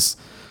this is,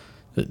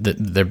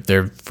 that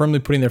they're firmly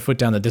putting their foot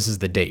down that this is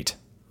the date.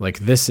 Like,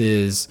 this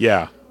is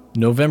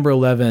November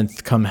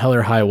 11th, come hell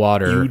or high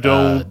water. You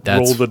don't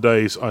roll the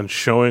dice on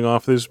showing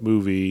off this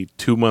movie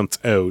 2 months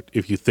out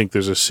if you think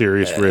there's a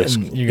serious risk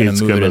you're going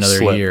to move it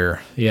another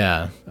year.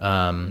 Yeah.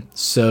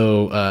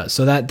 So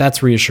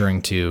that's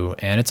reassuring too,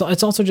 and it's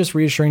also just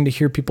reassuring to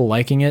hear people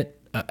liking it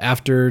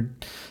after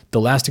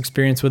the last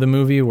experience with a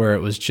movie where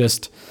it was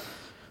just,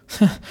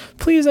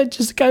 please,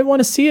 I want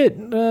to see it.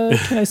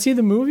 Can I see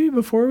the movie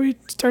before we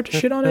start to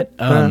shit on it?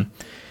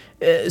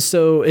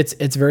 So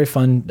it's very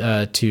fun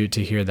to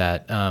hear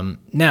that.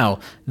 Now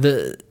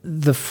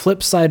the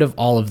flip side of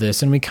all of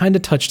this, and we kind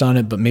of touched on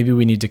it, but maybe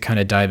we need to kind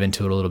of dive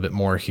into it a little bit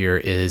more here,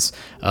 is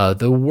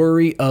the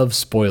worry of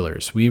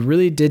spoilers. We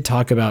really did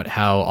talk about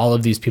how all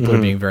of these people are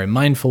being very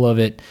mindful of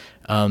it.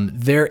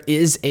 There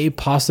is a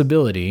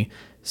possibility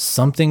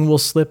something will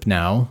slip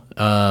now,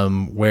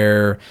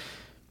 where.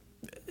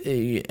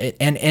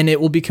 And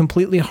it will be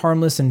completely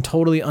harmless and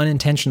totally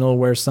unintentional,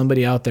 where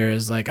somebody out there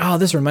is like, oh,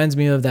 this reminds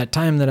me of that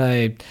time that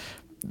I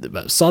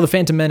saw The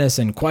Phantom Menace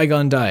and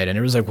Qui-Gon died. And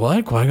it was like,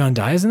 what? Qui-Gon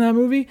dies in that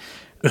movie?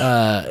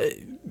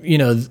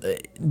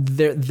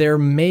 There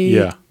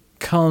may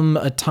come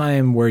a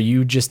time where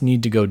you just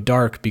need to go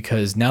dark,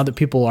 because now that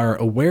people are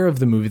aware of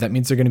the movie, that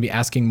means they're going to be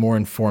asking more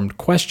informed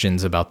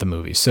questions about the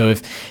movie. So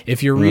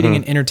if you're reading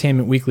an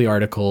Entertainment Weekly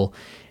article,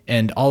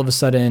 and all of a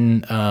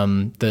sudden,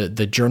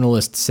 the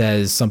journalist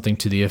says something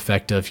to the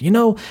effect of,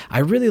 I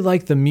really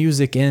like the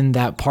music in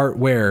that part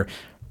where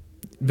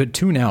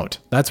tune out.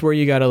 That's where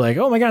you got to like,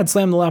 oh my God,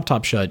 slam the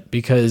laptop shut,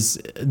 because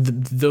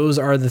those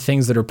are the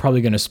things that are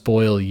probably going to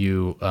spoil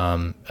you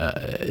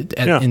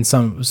in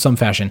some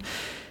fashion.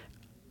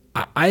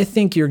 I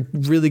think you're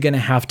really going to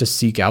have to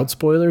seek out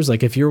spoilers.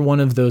 Like if you're one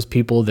of those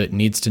people that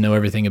needs to know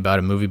everything about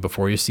a movie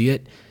before you see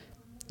it,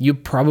 you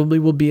probably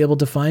will be able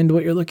to find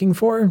what you're looking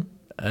for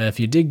if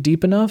you dig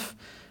deep enough.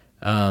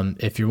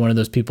 If you're one of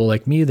those people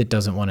like me that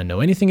doesn't want to know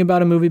anything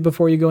about a movie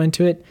before you go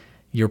into it,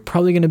 you're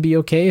probably going to be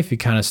okay if you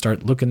kind of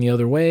start looking the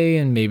other way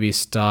and maybe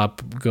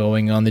stop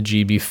going on the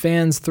GB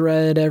fans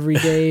thread every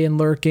day and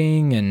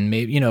lurking, and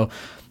maybe,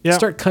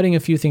 start cutting a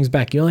few things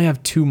back. You only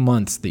have 2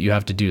 months that you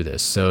have to do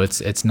this, so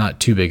it's not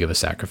too big of a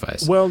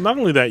sacrifice. Well, not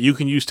only that, you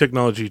can use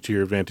technology to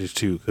your advantage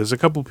too, because a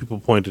couple people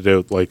pointed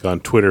out, like on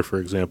Twitter, for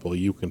example,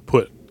 you can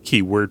put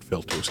keyword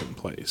filters in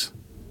place.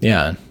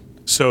 Yeah.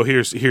 So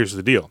here's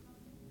the deal.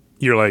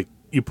 You're like,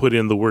 you put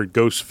in the word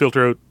ghost,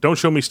 filter out, don't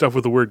show me stuff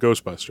with the word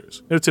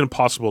Ghostbusters. It's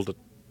impossible to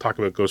talk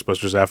about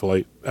Ghostbusters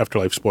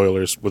Afterlife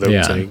spoilers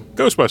without saying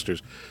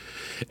Ghostbusters.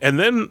 And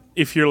then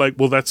if you're like,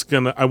 well,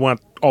 I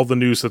want all the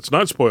news that's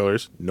not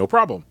spoilers, no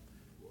problem.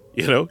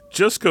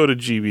 Just go to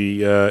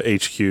GB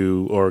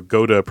HQ, or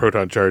go to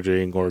Proton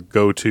Charging, or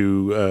go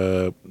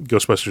to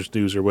Ghostbusters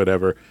News or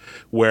whatever,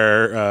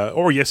 where,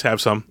 or yes,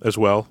 have some as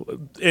well.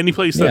 Any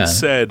place that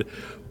said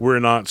we're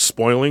not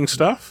spoiling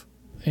stuff,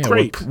 yeah,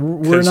 great.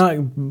 We're not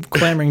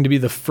clamoring to be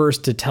the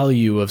first to tell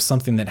you of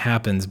something that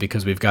happens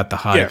because we've got the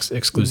hot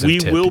exclusive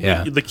tip.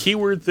 The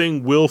keyword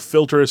thing will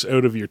filter us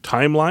out of your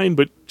timeline,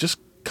 but just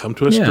come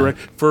to us direct.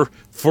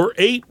 For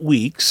 8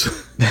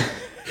 weeks,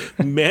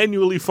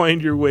 manually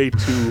find your way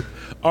to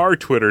our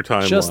Twitter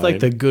timeline. Just like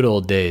the good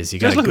old days. You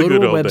got to go to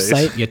a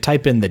website, you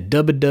type in the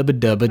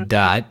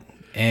dot,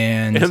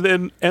 and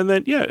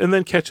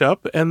then catch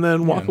up, and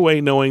then walk away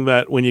knowing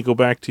that when you go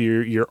back to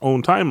your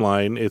own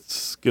timeline,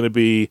 it's going to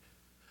be,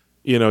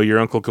 your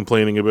uncle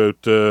complaining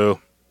about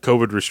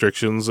COVID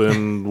restrictions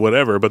and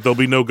whatever, but there'll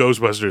be no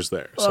Ghostbusters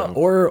there. So.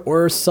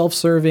 Or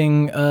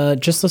self-serving,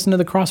 just listen to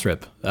the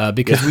Crossrip,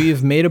 because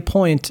we've made a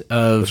point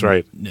of That's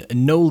right.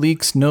 No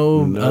leaks,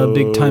 no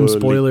big-time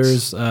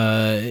spoilers.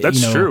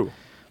 That's true.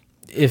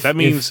 That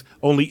means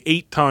only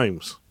 8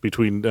 times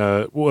between,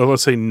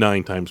 let's say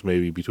 9 times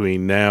maybe,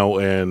 between now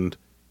and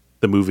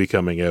the movie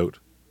coming out.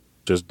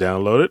 Just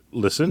download it,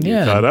 listen,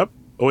 you're caught up.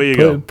 Away you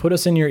go. Put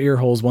us in your ear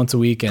holes once a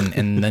week,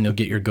 and then you'll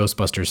get your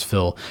Ghostbusters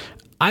fill.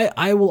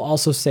 I will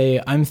also say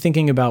I'm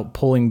thinking about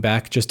pulling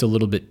back just a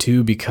little bit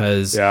too,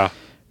 because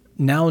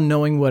now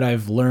knowing what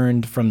I've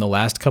learned from the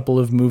last couple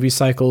of movie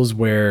cycles,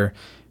 where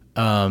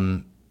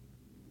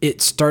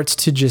it starts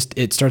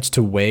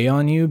to weigh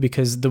on you,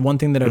 because the one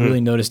thing that I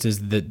really noticed is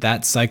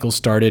that cycle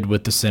started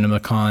with the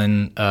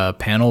CinemaCon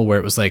panel, where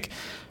it was like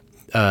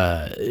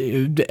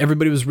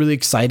everybody was really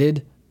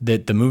excited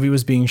that the movie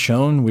was being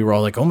shown. We were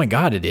all like, oh my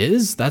God, it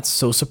is? That's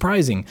so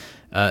surprising.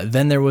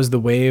 Then there was the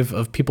wave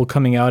of people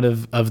coming out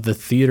of the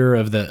theater,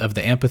 of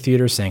the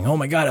amphitheater, saying, oh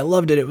my God, I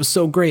loved it. It was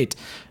so great.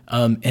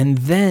 And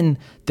then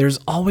there's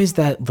always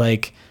that,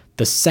 like,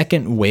 the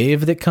second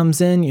wave that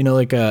comes in,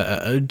 like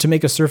to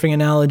make a surfing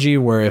analogy,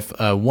 where if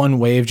one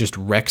wave just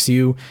wrecks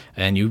you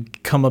and you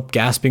come up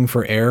gasping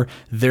for air,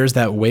 there's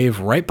that wave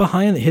right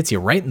behind that hits you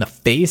right in the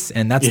face.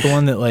 And that's the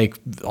one that, like,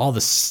 all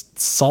the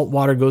salt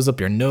water goes up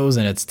your nose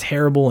and it's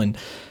terrible. And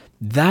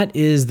that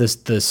is the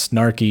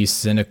snarky,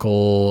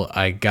 cynical,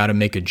 I got to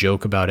make a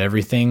joke about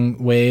everything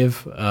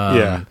wave.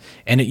 And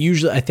it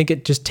usually, I think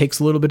it just takes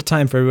a little bit of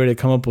time for everybody to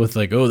come up with,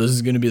 like, oh, this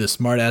is going to be the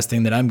smart ass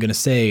thing that I'm going to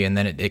say. And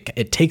then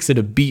it takes it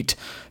a beat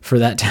for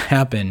that to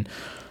happen.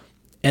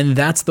 And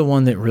that's the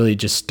one that really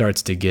just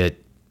starts to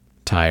get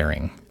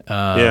tiring.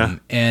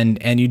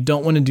 And you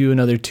don't want to do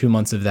another 2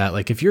 months of that.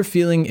 Like, if you're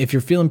feeling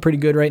pretty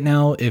good right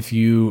now, if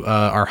you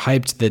are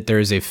hyped that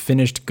there's a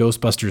finished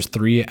Ghostbusters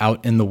 3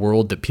 out in the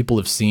world that people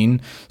have seen,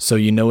 so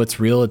it's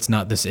real, it's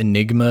not this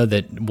enigma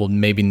that will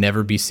maybe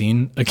never be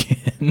seen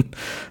again,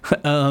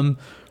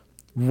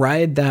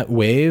 ride that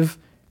wave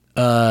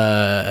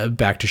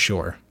back to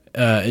shore.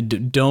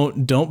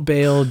 Don't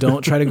bail.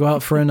 Don't try to go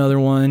out for another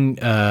one.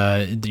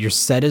 Your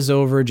set is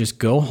over. Just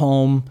go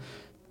home.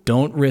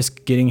 Don't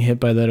risk getting hit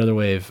by that other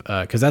wave,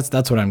 because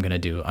that's what I'm gonna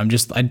do.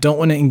 I don't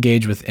want to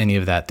engage with any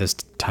of that this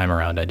time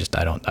around. I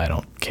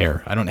don't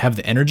care. I don't have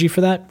the energy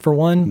for that, for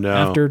one. No.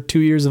 After 2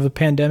 years of a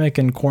pandemic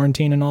and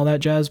quarantine and all that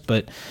jazz,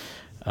 but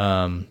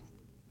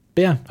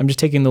yeah, I'm just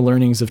taking the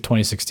learnings of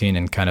 2016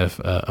 and kind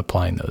of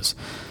applying those.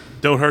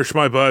 Don't hurt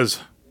my buzz.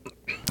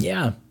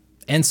 Yeah.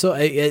 And so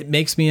it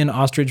makes me an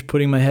ostrich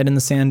putting my head in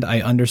the sand. I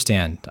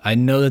understand. I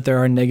know that there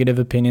are negative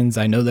opinions.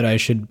 I know that I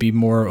should be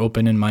more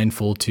open and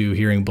mindful to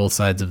hearing both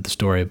sides of the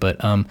story. But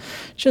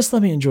just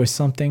let me enjoy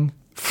something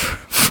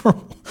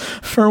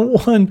for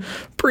one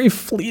brief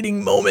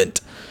fleeting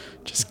moment.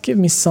 Just give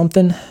me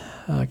something,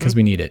 because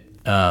we need it.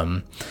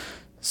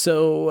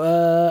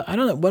 So I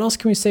don't know. What else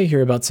can we say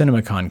here about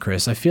CinemaCon,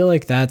 Chris? I feel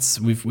like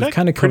we've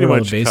kind of covered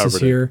all the bases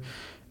here.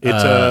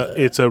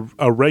 It's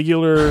a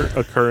regular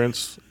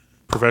occurrence.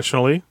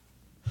 Professionally,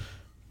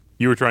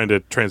 You were trying to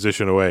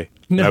transition away.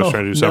 No, I was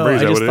trying to do summary.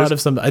 Is I that just what it thought is?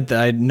 of some. I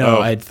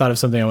thought of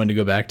something I wanted to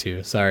go back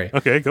to. Sorry.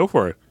 Okay, go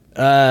for it.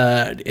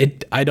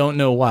 I don't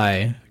know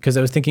why, because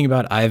I was thinking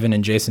about Ivan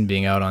and Jason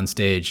being out on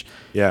stage.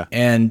 Yeah.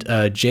 And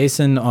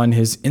Jason on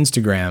his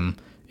Instagram,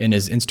 in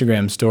his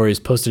Instagram stories,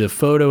 posted a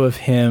photo of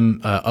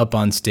him up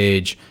on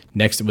stage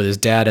next with his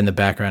dad in the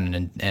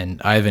background,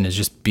 and Ivan is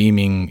just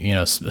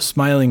beaming,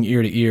 smiling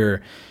ear to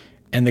ear.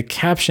 And the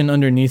caption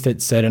underneath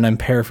it said, and I'm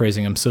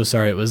paraphrasing, I'm so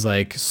sorry, it was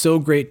like, "So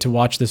great to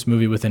watch this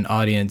movie with an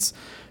audience.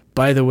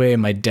 By the way,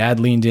 my dad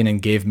leaned in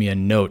and gave me a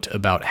note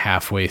about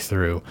halfway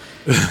through."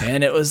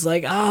 And it was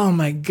like, oh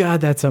my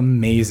God, that's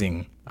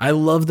amazing. I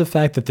love the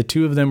fact that the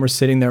two of them were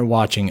sitting there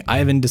watching.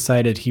 Ivan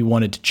decided he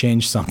wanted to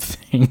change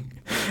something.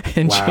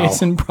 And Wow.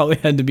 Jason probably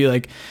had to be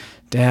like,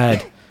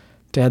 Dad,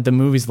 the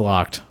movie's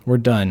locked. We're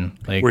done.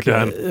 Like, We're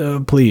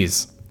done.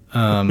 Please.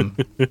 Well,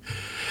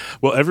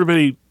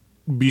 everybody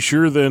be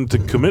sure then to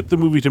commit the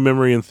movie to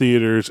memory in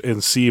theaters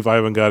and see if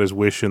Ivan got his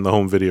wish in the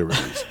home video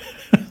release.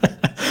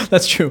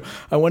 That's true.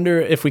 I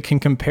wonder if we can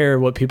compare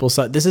what people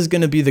saw. This is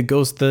going to be the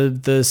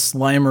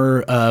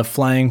Slimer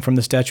flying from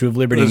the Statue of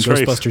Liberty That's in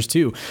right. Ghostbusters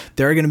 2.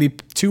 There are going to be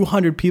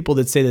 200 people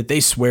that say that they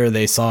swear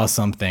they saw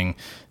something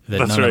that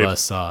That's none right. of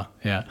us saw.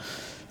 Yeah.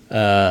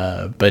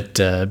 But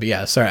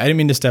yeah, sorry, I didn't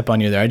mean to step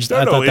on you there. I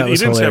thought that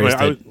was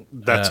hilarious.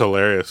 That's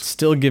hilarious.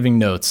 Still giving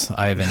notes,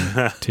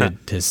 Ivan, to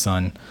his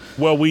son.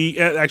 Well, we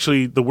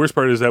actually, the worst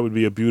part is that would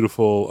be a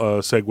beautiful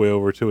segue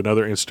over to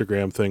another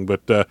Instagram thing.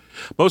 But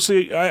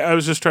mostly, I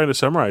was just trying to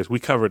summarize. We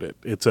covered it.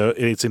 It's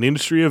an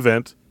industry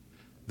event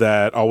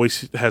that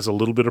always has a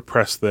little bit of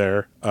press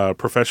there.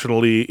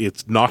 Professionally,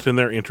 it's not in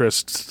their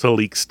interests to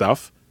leak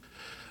stuff.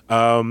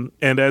 And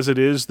as it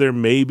is, there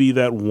may be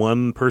that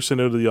one person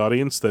out of the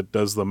audience that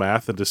does the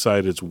math and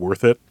decide it's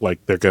worth it.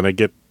 Like they're going to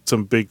get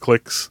some big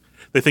clicks.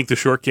 They think the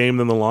short game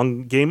than the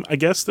long game. I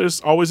guess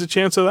there's always a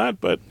chance of that,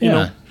 but you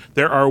know,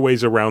 there are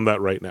ways around that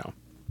right now.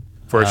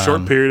 For a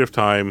short period of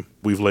time,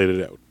 we've laid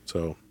it out.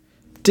 So,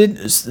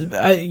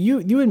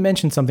 you had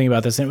mentioned something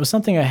about this, and it was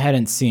something I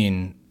hadn't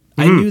seen.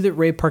 I knew that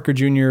Ray Parker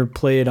Jr.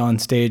 played on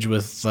stage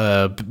with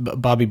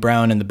Bobby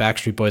Brown and the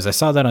Backstreet Boys. I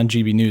saw that on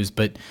GB News,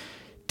 but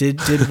did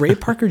Ray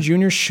Parker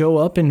Jr. show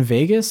up in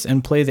Vegas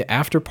and play the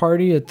after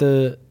party at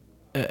the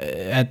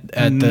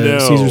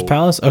Caesar's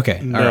Palace? Okay,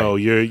 no, all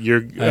right.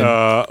 you're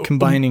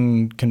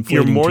conflating.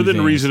 You're more two than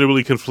things.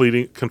 reasonably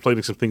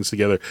conflating some things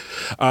together.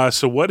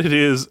 So what it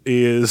is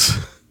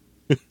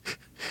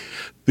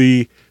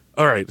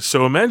all right.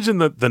 So imagine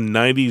that the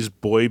 '90s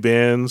boy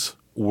bands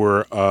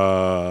were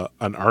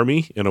an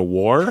army in a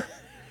war.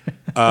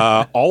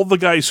 All the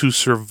guys who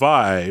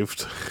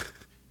survived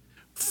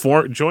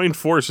joined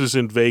forces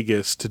in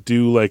Vegas to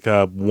do like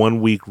a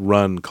 1 week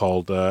run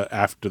called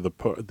after the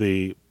party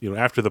or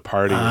something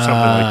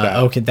like that.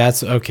 Okay,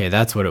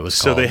 that's what it was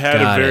So called. they had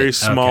Got a very it.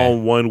 small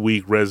Okay. 1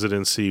 week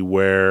residency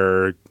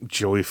where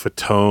Joey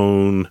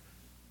Fatone,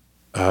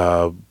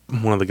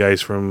 one of the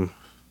guys from,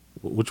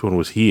 which one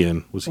was he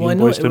in? Was he Well, I in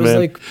know Boyz II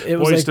Men? it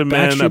was like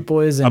Backstreet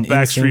Boys and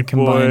NSYNC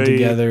combined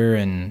together,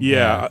 and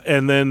yeah,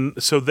 and then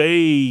so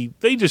they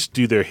just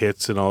do their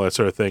hits and all that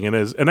sort of thing,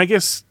 and I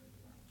guess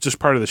just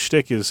part of the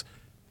shtick is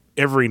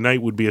every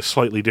night would be a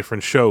slightly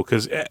different show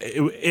because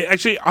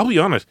actually, I'll be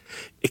honest,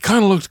 it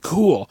kind of looked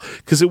cool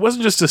because it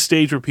wasn't just a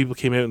stage where people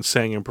came out and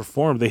sang and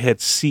performed; they had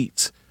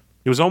seats.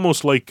 It was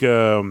almost like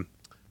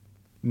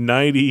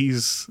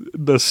 90s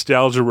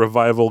nostalgia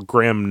revival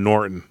Graham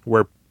Norton,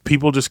 where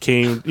people just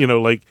came,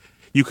 like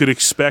you could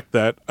expect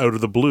that out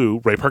of the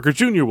blue, Ray Parker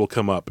Jr. will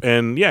come up,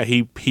 and yeah,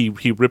 he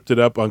ripped it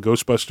up on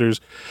Ghostbusters.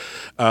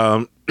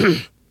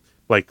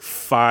 Like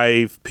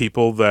 5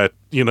 people that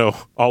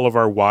all of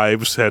our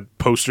wives had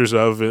posters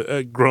of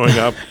growing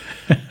up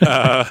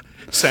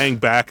sang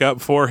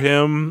backup for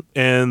him,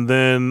 and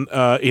then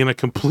in a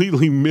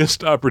completely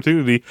missed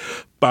opportunity,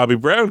 Bobby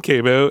Brown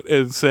came out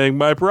and sang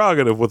 "My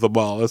Prerogative" with them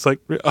all. It's like,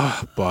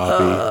 oh,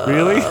 Bobby,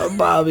 really?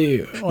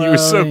 Bobby, You were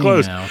so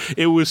close. you know.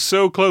 It was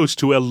so close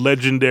to a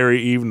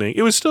legendary evening.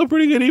 It was still a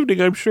pretty good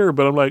evening, I'm sure,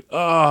 but I'm like,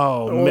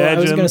 oh, Well, imagine.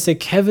 I was gonna say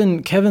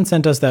Kevin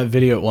sent us that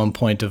video at one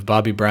point of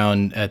Bobby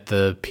Brown at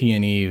the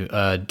P&E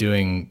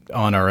doing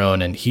 "On Our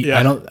Own," and he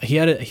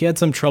had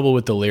some trouble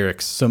with the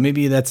lyrics, so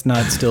maybe that's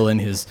not still in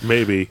his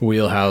Maybe.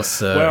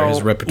 wheelhouse or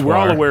his repertoire. We're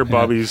all aware Yeah.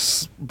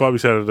 Bobby's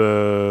had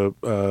a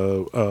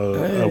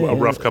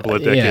rough couple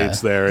of decades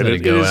there, and let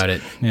it go at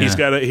it.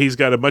 Yeah. he's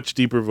got a much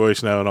deeper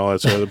voice now and all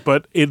that sort of.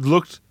 But it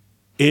looked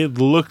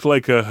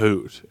like a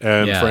hoot,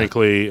 and Yeah.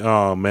 frankly,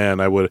 oh man,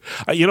 I would.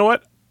 You know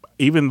what?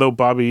 Even though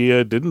Bobby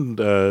didn't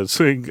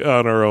sing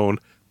 "On Our Own,"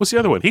 what's the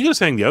other one? He could have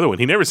sang the other one.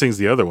 He never sings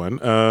the other one.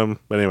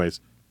 But anyways.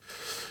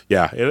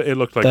 Yeah, it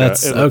looked like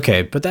That's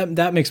okay, but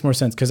that makes more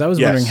sense because I was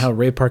Yes. wondering how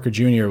Ray Parker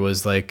Jr.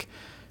 was like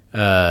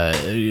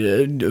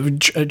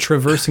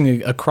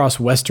traversing across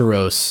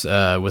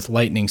Westeros with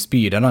lightning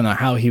speed. I don't know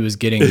how he was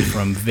getting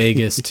from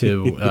Vegas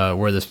to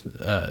where this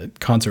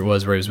concert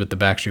was, where he was with the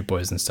Backstreet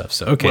Boys and stuff.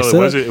 So okay,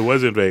 Well, so it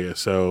was in Vegas,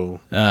 so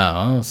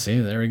oh, see,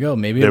 there we go.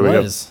 Maybe There it we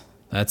go. was.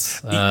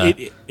 That's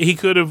he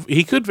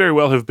could very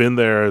well have been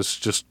there as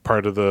just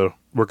part of the.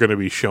 We're going to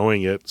be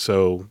showing it,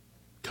 so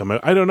come out.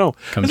 I don't know.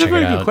 That's a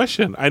very good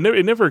question.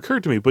 It never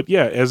occurred to me, but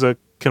yeah, as a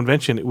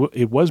convention,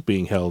 it was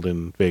being held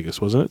in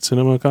Vegas, wasn't it?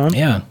 CinemaCon.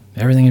 Yeah,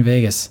 everything in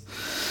Vegas.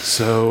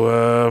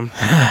 So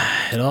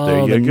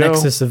the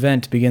Nexus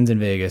event begins in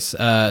Vegas.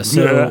 I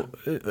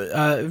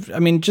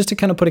mean, just to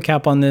kind of put a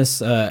cap on this,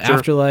 sure.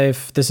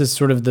 Afterlife. This is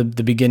sort of the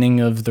beginning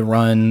of the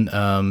run.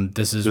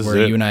 This is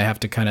where you and I have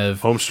to kind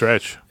of home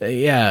stretch.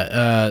 We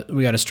got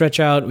to stretch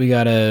out. We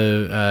got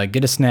to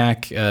get a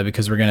snack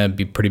because we're gonna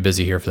be pretty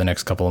busy here for the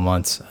next couple of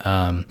months.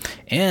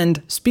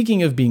 And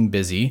speaking of being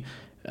busy,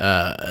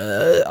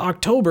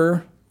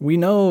 October, we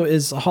know,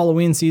 is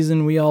Halloween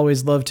season. We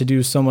always love to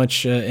do so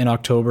much in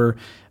October.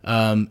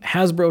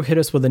 Hasbro hit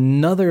us with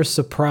another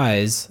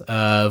surprise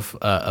of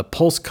a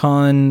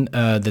PulseCon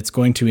that's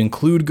going to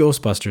include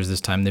Ghostbusters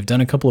this time. They've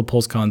done a couple of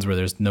PulseCons where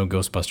there's no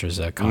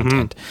Ghostbusters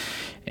content.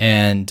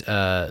 And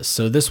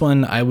so this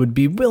one, I would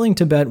be willing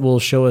to bet, will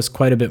show us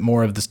quite a bit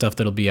more of the stuff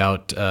that'll be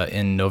out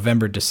in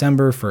November,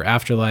 December for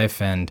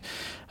Afterlife, and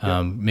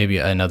maybe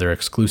another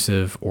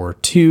exclusive or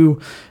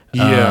two.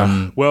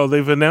 Well,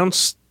 they've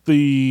announced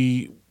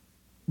they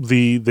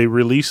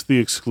released the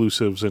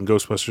exclusives and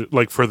Ghostbusters,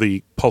 like for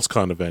the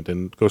PulseCon event,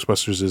 and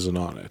Ghostbusters isn't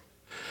on it.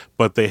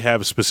 But they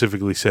have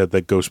specifically said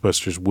that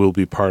Ghostbusters will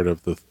be part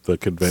of the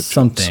convention.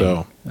 Something.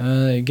 So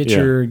get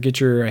your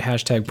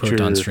hashtag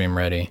Proton stream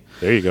ready.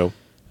 There you go.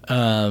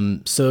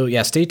 So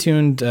yeah, stay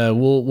tuned.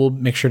 We'll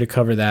make sure to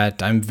cover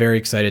that. I'm very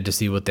excited to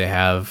see what they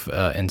have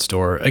in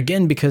store.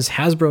 Again, because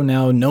Hasbro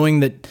now,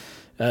 knowing that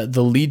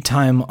the lead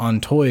time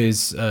on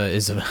toys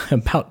is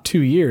about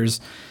 2 years.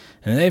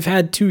 And they've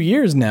had 2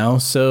 years now,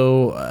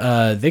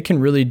 so they can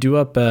really do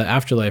up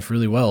Afterlife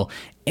really well.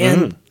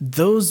 And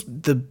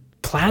the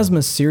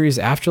Plasma Series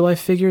Afterlife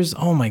figures,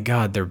 oh my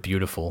God, they're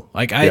beautiful.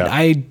 Like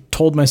I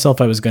told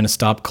myself I was going to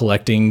stop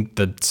collecting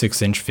the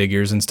 6-inch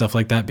figures and stuff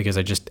like that because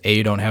I just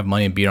A, don't have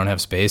money, and B, don't have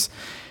space.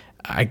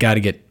 I got to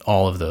get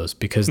all of those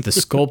because the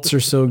sculpts are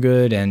so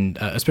good, and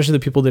especially the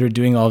people that are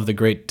doing all of the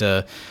great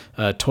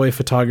toy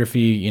photography.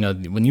 You know,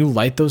 when you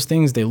light those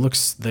things, they look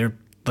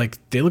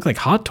like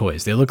hot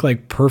toys. They look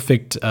like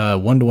perfect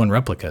 1-to-1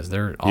 replicas.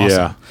 They're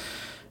awesome.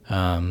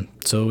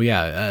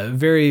 Yeah.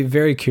 Very,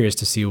 very curious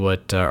to see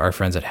what our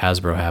friends at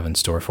Hasbro have in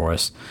store for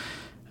us.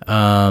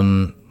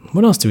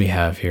 What else do we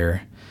have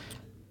here?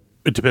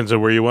 It depends on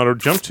where you want to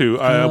jump to.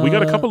 We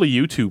got a couple of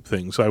YouTube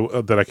things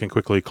that I can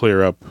quickly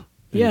clear up.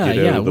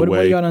 What do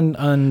we got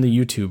on the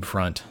YouTube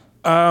front?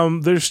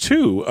 There's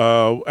two.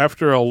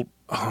 After a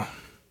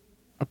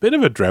bit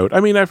of a drought. I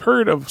mean, I've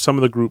heard of some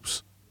of the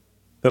groups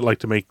that like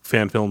to make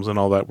fan films and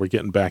all that. We're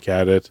getting back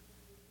at it.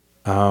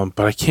 But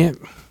I can't.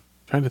 I'm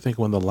trying to think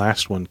when the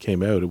last one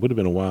came out. It would have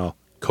been a while.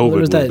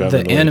 COVID. There was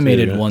the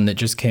animated one that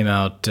just came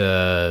out, I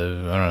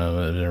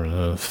don't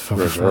know,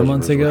 4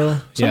 months ago?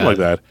 Something like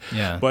that.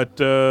 Yeah. But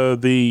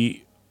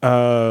the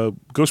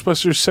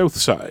Ghostbusters South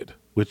Side,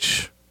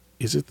 which,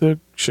 is it the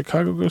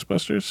Chicago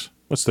Ghostbusters?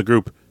 What's the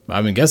group?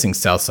 I'm guessing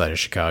South Side of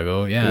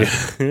Chicago, yeah.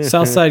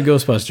 South Side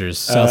Ghostbusters.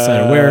 South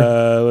Side of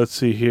where? Let's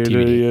see here.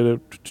 Written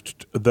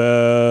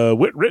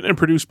and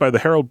produced by the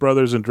Herald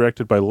brothers and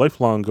directed by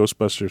lifelong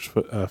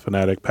Ghostbusters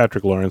fanatic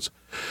Patrick Lawrence.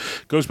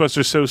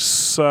 Ghostbusters South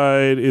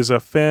Side is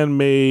a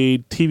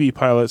fan-made TV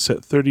pilot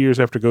set 30 years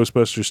after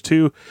Ghostbusters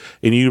 2,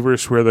 in a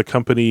universe where the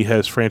company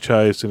has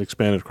franchised and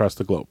expanded across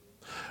the globe.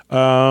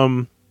 I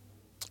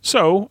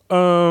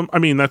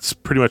mean, that's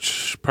pretty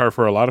much par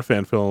for a lot of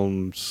fan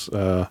films.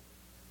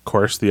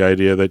 Course, the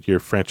idea that your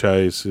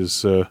franchise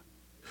is a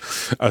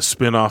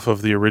spin-off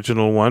of the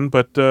original one,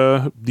 but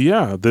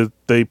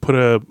they put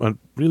a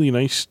really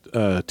nice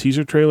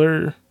teaser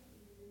trailer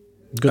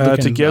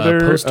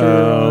together.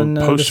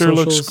 Poster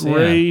looks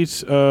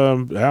great.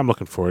 Yeah. I'm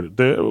looking forward.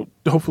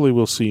 Hopefully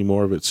we'll see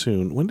more of it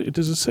soon. When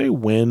does it say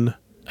when?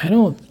 I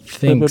don't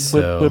think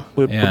so.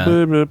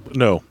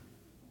 No,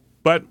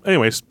 but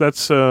anyways,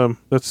 that's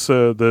it's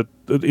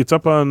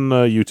up on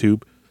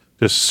YouTube.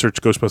 Just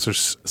search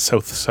Ghostbusters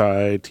South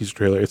Side teaser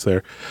trailer. It's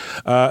there.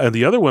 And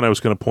the other one I was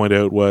going to point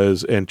out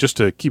was, and just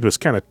to keep us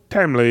kind of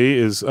timely,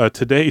 is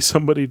today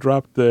somebody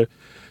dropped the.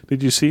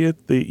 Did you see it?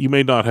 You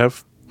may not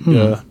have.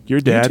 Your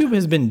dad. YouTube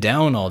has been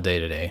down all day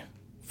today,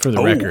 for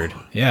the record.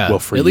 Yeah. Well,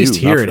 for at least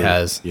here it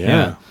has.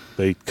 Yeah.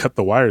 They cut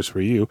the wires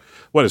for you.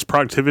 What, is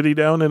productivity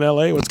down in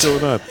LA? What's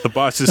going on? The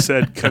bosses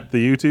said cut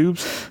the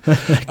YouTubes.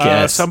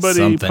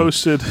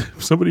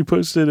 Somebody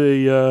posted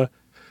a.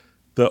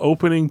 The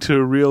opening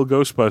to Real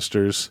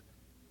Ghostbusters,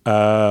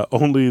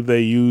 only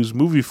they use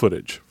movie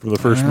footage from the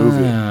first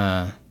movie,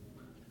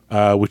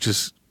 which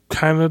is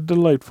kind of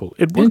delightful.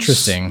 It works.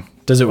 Interesting.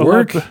 Does it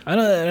work? I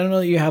don't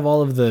know that you have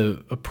all of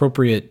the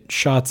appropriate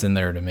shots in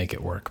there to make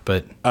it work,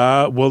 but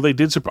well, they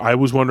did. I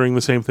was wondering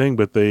the same thing,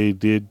 but they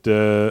did.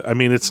 I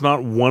mean, it's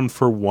not one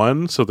for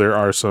one, so there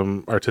are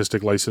some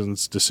artistic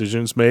license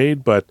decisions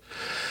made. But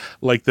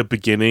like the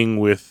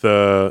beginning with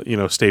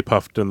Stay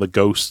Puft and the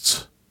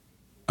Ghosts.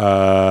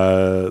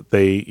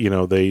 They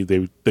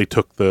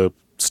took the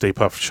Stay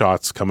Puft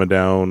shots coming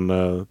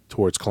down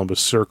towards Columbus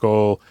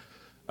Circle.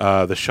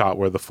 The shot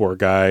where the four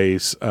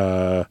guys,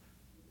 trap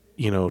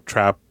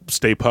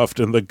Stay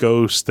Puft and the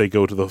ghost. They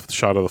go to the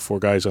shot of the four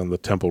guys on the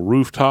temple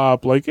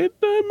rooftop. Like, it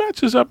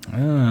matches up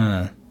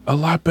a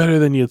lot better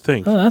than you'd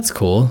think. Oh, that's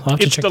cool. I'll have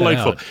to It's check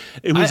delightful. that out.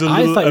 It was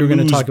I thought you were going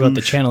to talk about the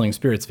amuse-bouche. Channeling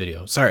Spirits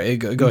video. Sorry,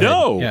 go ahead.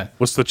 No. Yeah.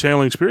 What's the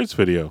Channeling Spirits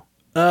video?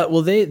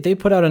 Well, they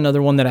put out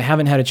another one that I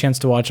haven't had a chance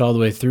to watch all the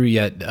way through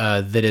yet.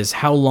 That is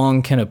how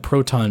long can a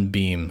proton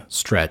beam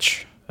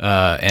stretch?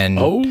 And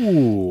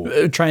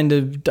trying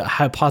to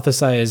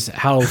hypothesize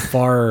how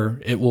far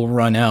it will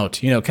run out.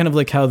 Kind of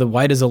like how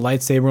why does a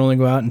lightsaber only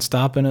go out and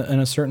stop in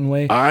a certain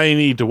way? I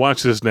need to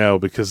watch this now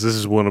because this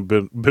has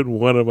been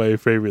one of my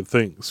favorite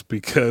things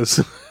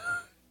because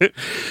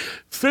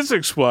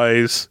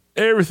physics-wise,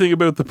 everything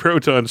about the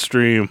proton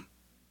stream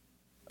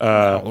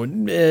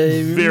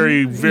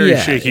very, very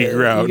shaky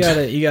ground.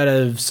 You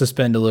gotta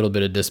suspend a little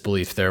bit of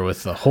disbelief there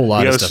with a whole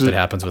lot of stuff that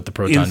happens with the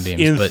proton beams.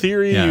 In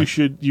theory, you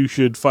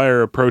should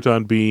fire a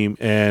proton beam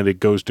and it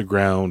goes to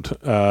ground,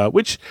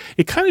 which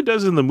it kind of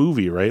does in the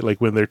movie, right?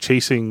 Like when they're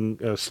chasing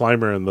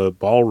Slimer in the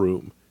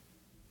ballroom,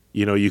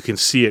 you can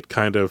see it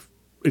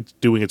it's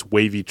doing its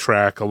wavy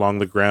track along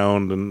the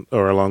ground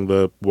or along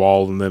the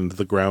wall and then to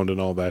the ground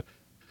and all that.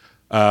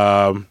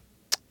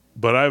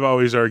 But I've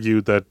always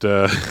argued that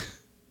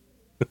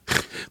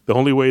the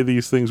only way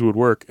these things would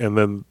work, and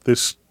then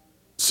this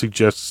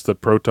suggests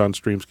that proton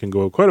streams can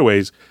go quite a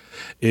ways,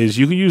 is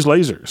you can use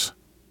lasers.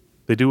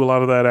 They do a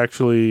lot of that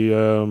actually.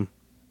 I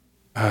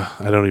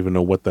don't even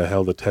know what the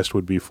hell the test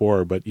would be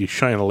for, but you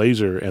shine a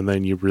laser and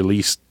then you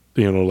release,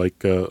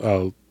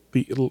 the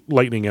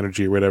lightning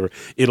energy or whatever.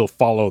 It'll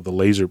follow the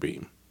laser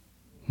beam.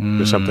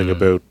 There's something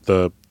about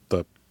the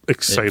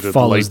excited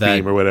light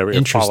beam or whatever.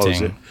 It follows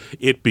it.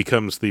 It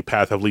becomes the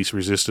path of least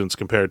resistance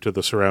compared to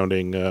the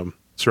surrounding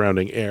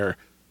air.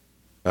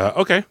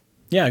 Okay.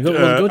 Yeah,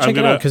 go check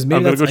it out because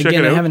maybe that's,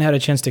 again, I haven't had a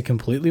chance to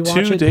completely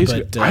watch 2 it. days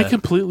ago. I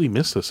completely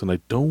missed this, and I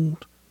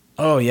don't.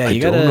 Oh yeah, I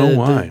don't know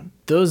why.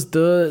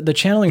 The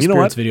Channeling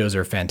Spirits videos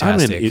are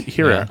fantastic.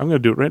 I'm going to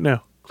do it right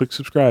now. Click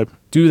subscribe.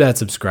 Do that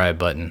subscribe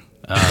button.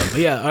 But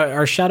yeah,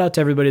 our shout out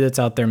to everybody that's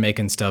out there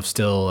making stuff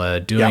still,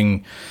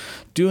 doing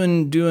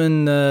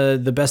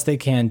the best they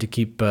can to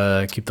keep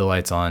the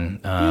lights on.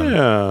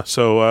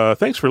 So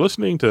thanks for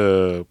listening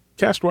to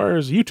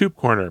Castwire's YouTube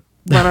Corner.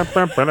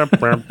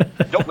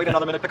 Don't wait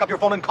another minute. Pick up your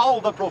phone and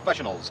call the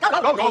professionals.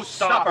 Ghost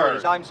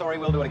Stoppers. I'm sorry,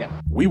 we'll do it again.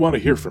 We want to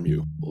hear from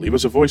you. Leave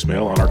us a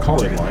voicemail on our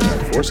call-in line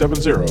at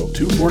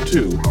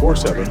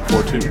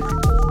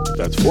 470-242-4742.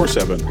 That's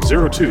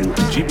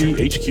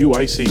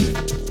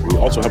 4702-GBHQIC. We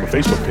also have a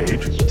Facebook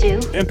page. You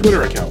do? And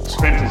Twitter accounts.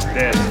 Brent is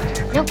dead.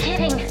 No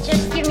kidding.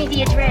 Just give me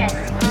the address.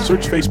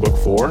 Search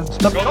Facebook for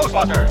The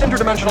Ghostbusters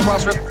Interdimensional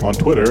Cross Trip. On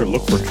Twitter,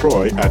 look for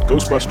Troy at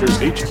Ghostbusters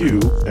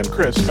HQ and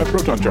Chris at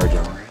Proton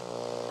Charger.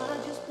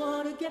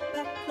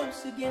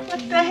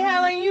 What the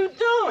hell are you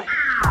doing?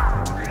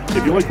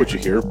 If you like what you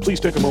hear, please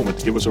take a moment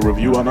to give us a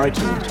review on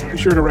iTunes. Be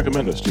sure to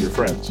recommend us to your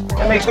friends.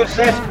 That makes good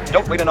sense.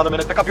 Don't wait another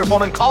minute. Pick up your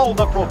phone and call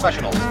the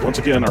professionals. Once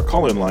again, our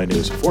call-in line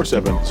is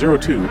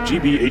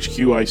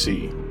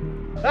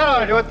 4702-GBHQIC. That ought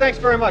to do it. Thanks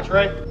very much,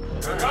 Ray.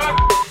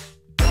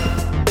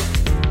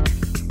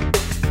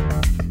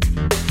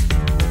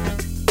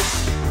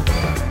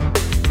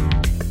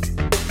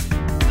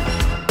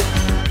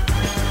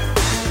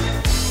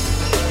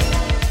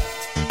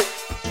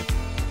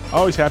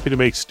 Always happy to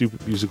make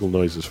stupid musical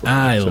noises for you.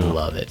 I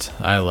love it.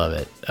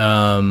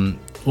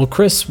 Well,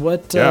 Chris,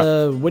 what do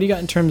you got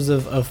in terms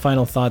of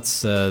final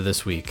thoughts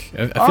this week?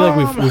 I feel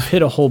like we've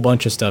hit a whole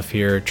bunch of stuff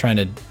here, trying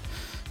to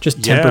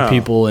just temper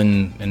people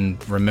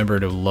and remember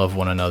to love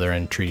one another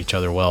and treat each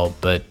other well.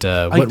 But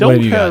what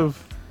have you got?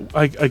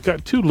 I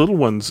got two little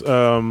ones.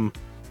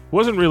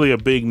 Wasn't really a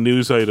big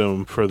news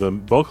item for the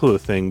bulk of the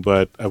thing,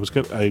 but I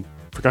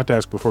forgot to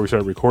ask before we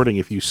started recording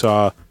if you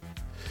saw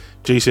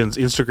Jason's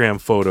Instagram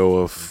photo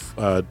of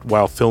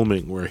while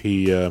filming, where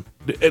he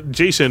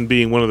Jason,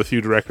 being one of the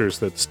few directors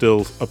that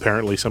still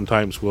apparently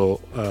sometimes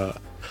will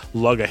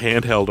lug a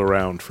handheld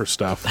around for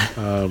stuff.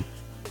 But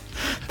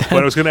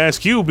I was going to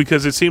ask you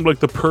because it seemed like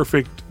the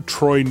perfect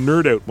Troy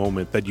nerd out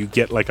moment that you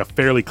get like a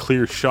fairly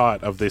clear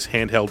shot of this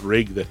handheld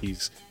rig that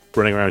he's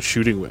running around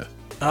shooting with.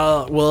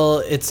 Well,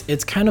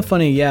 it's kind of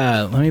funny.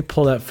 Yeah, let me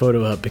pull that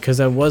photo up because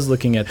I was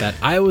looking at that.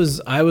 I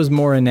was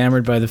more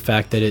enamored by the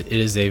fact that it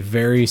is a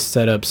very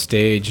set up,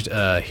 staged.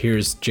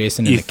 Here's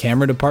Jason in the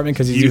camera department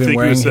because he's even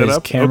wearing his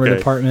camera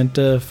department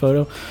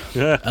photo.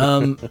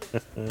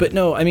 But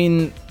no, I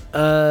mean,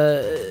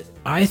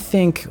 I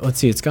think let's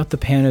see. It's got the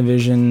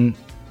Panavision.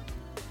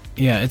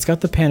 Yeah, it's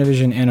got the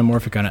Panavision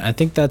anamorphic on it. I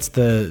think that's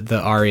the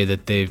ARRI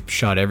that they've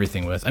shot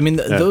everything with. I mean,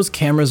 those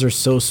cameras are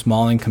so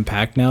small and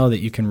compact now that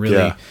you can really.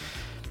 Yeah.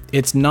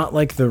 It's not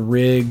like the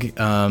rig.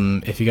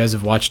 If you guys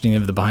have watched any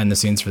of the behind the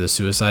scenes for the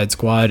Suicide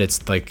Squad,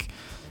 it's like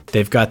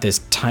they've got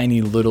this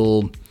tiny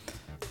little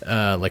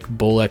like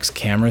Bolex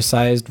camera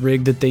sized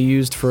rig that they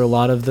used for a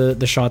lot of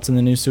the shots in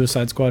the new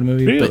Suicide Squad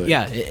movie. Really? But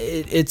yeah,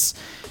 it's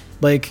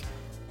like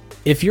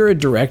if you're a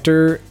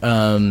director,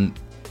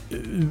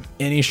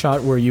 any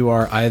shot where you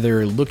are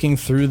either looking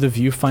through the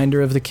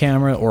viewfinder of the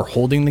camera or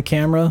holding the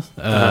camera,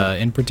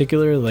 in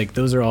particular, like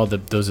those are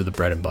the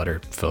bread and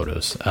butter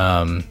photos.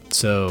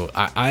 So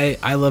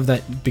I love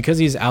that because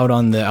he's out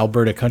on the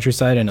Alberta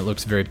countryside and it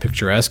looks very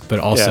picturesque, but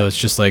also it's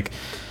just like,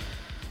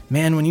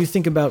 man, when you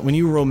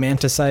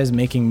romanticize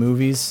making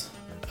movies,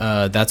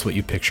 that's what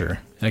you picture.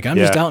 Like I'm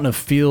just out in a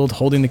field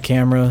holding the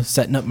camera,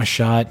 setting up my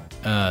shot.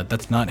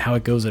 That's not how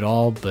it goes at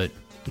all, but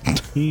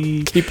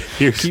keep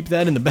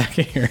that in the back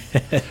of your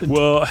head.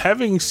 Well,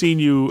 having seen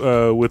you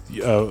with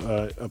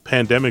a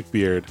pandemic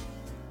beard,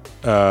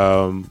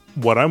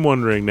 what I'm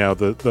wondering now,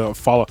 the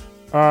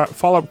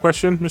follow-up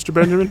question, Mr.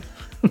 Benjamin,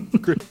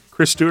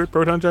 Chris Stewart,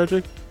 Proton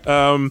Charging,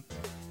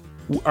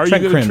 are you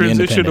going to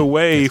transition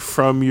away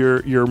from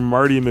your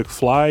Marty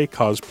McFly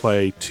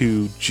cosplay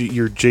to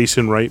your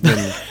Jason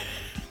Reitman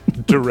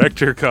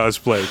director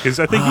cosplay? Because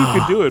I think you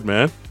could do it,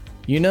 man.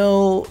 You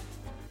know,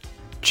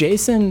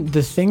 Jason,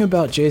 the thing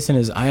about Jason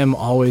is I am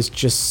always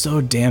just so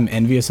damn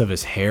envious of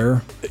his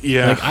hair.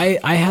 Yeah.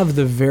 Like I have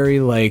the very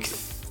like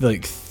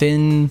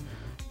thin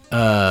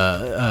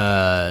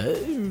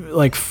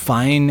like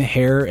fine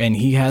hair, and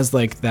he has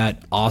like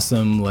that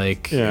awesome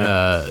like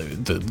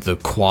the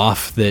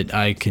coif that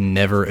I can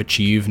never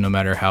achieve no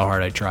matter how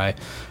hard I try.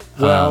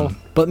 Well,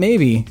 but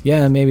maybe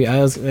I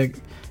was like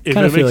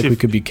kind of feel like we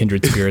could be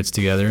kindred spirits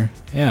together.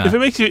 Yeah. If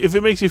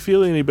it makes you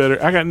feel any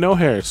better, I got no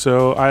hair,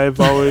 so I've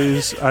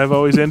always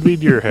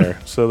envied your hair.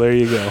 So there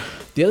you go.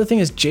 The other thing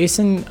is,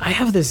 Jason, I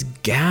have this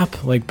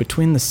gap like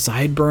between the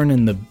sideburn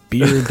and the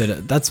beard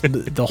that's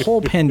the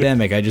whole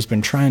pandemic. I just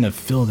been trying to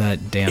fill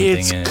that damn thing in.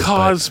 It's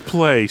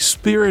cosplay,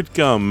 spirit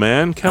gum,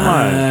 man. Come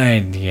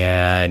on.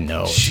 Yeah, I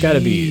know. It's gotta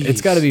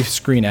be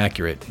screen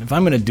accurate. If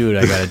I'm gonna do it,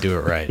 I gotta do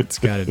it right. It's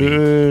gotta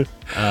be.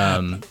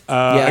 I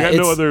got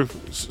no other.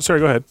 Sorry,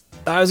 go ahead.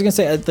 I was gonna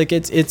say, like,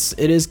 it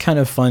is kind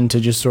of fun to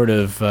just sort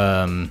of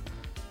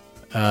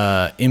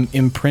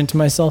imprint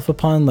myself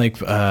upon, like,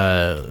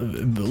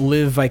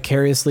 live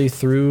vicariously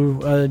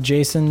through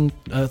Jason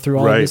through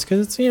all of this,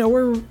 because it's, you know,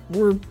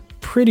 we're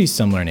pretty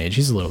similar in age.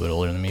 He's a little bit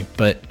older than me,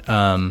 but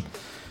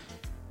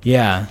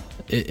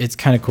it's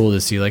kind of cool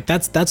to see. Like,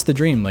 that's the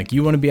dream. Like,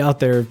 you want to be out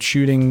there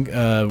shooting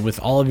with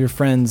all of your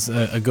friends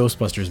a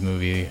Ghostbusters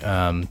movie.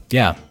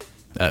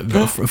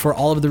 For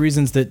all of the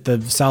reasons that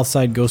the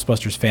Southside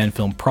Ghostbusters fan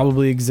film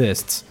probably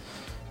exists,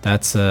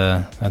 that's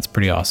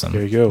pretty awesome.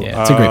 There you go. Yeah,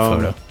 it's a great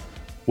photo.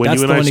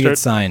 That's the one to get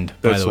signed,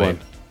 by the way.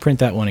 Print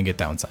that one and get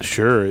that one signed.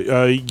 Sure.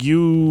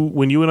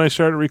 When you and I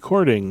started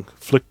recording,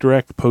 Flick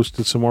Direct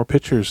posted some more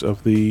pictures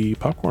of the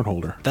popcorn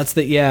holder.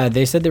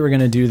 They said they were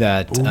going to do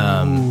that.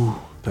 Ooh,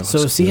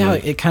 so see how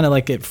it kind of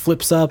like it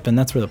flips up, and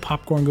that's where the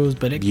popcorn goes,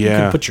 but you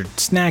can put your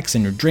snacks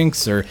and your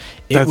drinks, or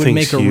it would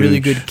make a really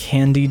good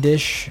candy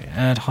dish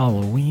at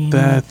Halloween.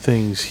 That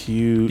thing's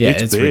huge. Yeah,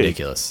 it's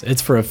ridiculous.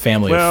 It's for a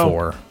family of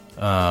 4.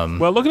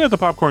 Well, looking at the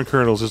popcorn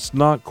kernels, it's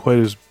not quite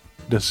as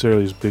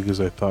necessarily as big as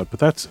I thought, but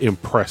that's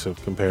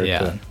impressive compared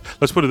to.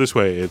 Let's put it this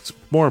way: it's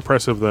more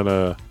impressive than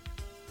a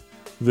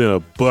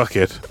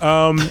bucket.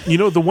 You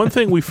know, the one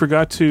thing we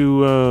forgot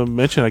to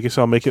mention, I guess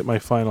I'll make it my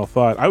final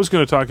thought. I was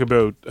going to talk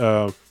about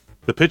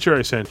the picture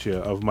I sent you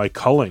of my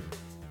culling.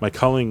 My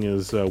culling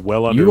is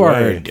well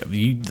underway.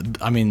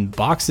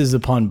 Boxes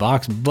upon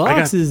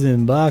boxes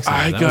and boxes.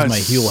 That was my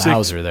Huell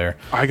Hauser there.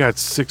 I got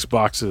 6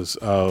 boxes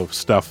of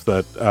stuff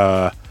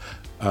that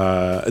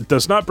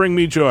does not bring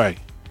me joy.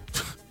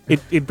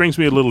 It brings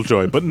me a little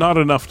joy, but not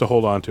enough to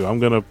hold on to. I'm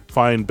going to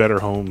find better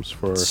homes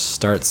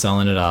start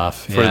selling it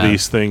off for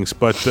these things.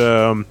 But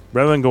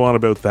rather than go on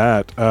about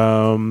that,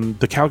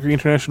 the Calgary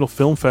International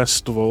Film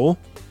Festival,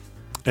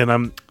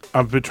 and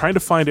I've been trying to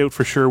find out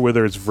for sure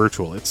whether it's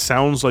virtual. It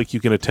sounds like you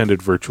can attend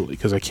it virtually,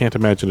 because I can't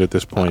imagine at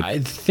this point. I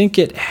think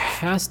it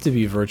has to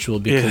be virtual,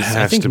 because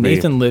I think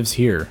Nathan lives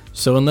here.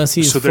 So unless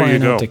he's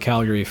flying out to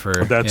Calgary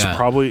that's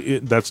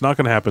not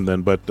going to happen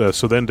then. But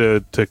so then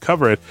to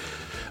cover it.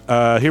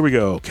 Here we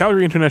go.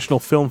 Calgary International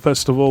Film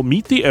Festival.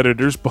 Meet the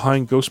editors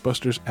behind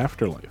Ghostbusters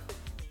Afterlife.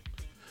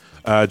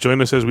 Join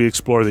us as we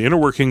explore the inner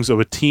workings of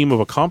a team of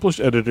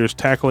accomplished editors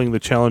tackling the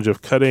challenge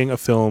of cutting a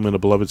film in a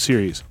beloved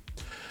series.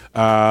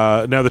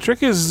 Now, the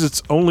trick is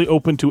it's only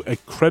open to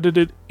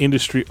accredited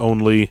industry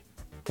only.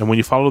 And when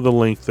you follow the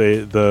link,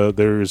 there's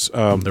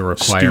the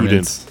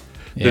requirements.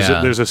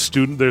 There's a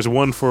student. There's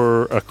one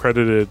for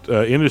accredited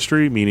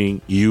industry,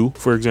 meaning you,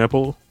 for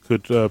example,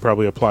 could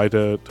probably apply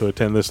to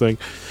attend this thing,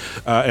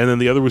 and then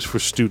the other was for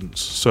students.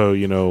 So,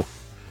 you know,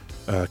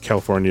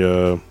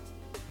 California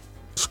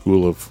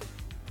School of,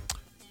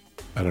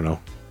 I don't know,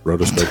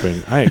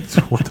 rotoscoping.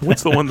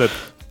 What's the one that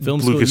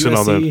Film School, USC?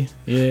 On the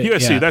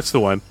USC? That's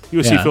the one.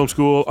 USC Film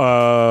School,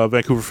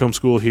 Vancouver Film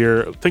School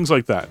here, things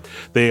like that.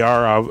 They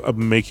are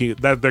making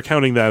that. They're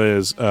counting that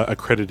as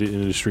accredited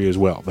industry as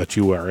well. That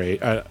you are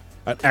an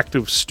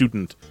active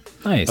student.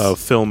 Nice. Of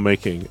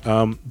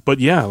filmmaking. But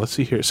yeah, let's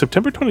see here.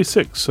 September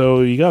 26th,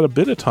 so you got a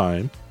bit of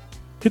time.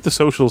 hit the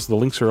socials. The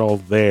links are all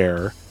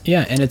there.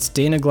 Yeah, and it's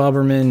Dana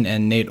Glauberman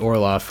and Nate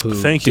Orloff who...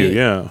 Thank you,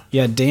 yeah.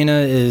 Yeah,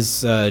 Dana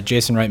is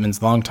Jason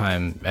Reitman's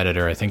longtime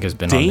editor, I think has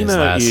been on his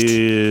last... Dana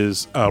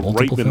is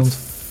Reitman's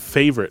films?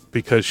 favorite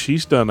because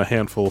she's done a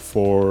handful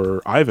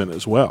for Ivan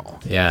as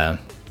well. Yeah.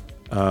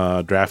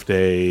 Draft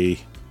Day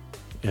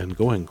and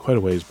going quite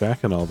a ways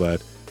back and all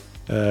that.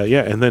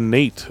 Yeah, and then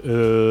Nate.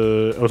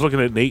 I was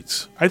looking at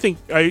Nate's. I think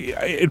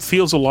it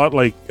feels a lot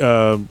like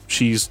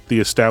she's the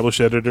established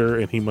editor,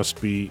 and he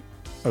must be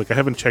like, I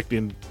haven't checked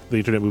in the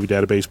Internet Movie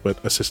Database,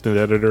 but assistant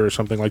editor or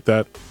something like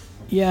that.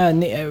 Yeah,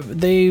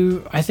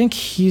 I think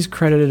he's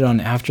credited on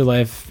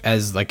Afterlife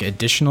as like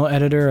additional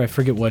editor. I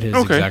forget what his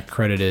exact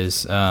credit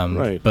is.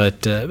 Right.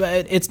 But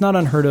it's not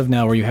unheard of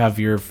now where you have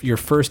your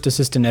first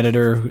assistant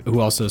editor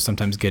who also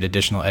sometimes get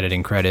additional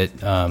editing credit.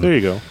 There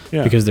you go.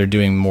 Yeah. Because they're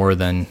doing more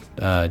than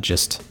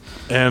just...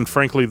 And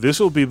frankly, this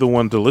will be the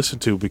one to listen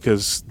to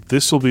because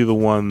this will be the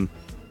one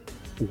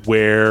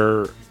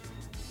where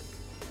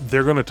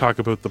they're going to talk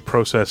about the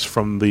process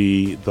from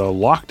the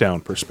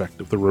lockdown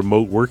perspective, the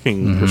remote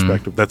working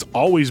perspective. That's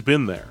always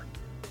been there.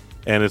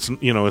 And it's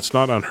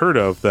not unheard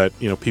of that,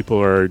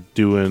 people are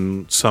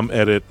doing some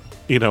edit,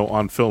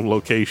 on film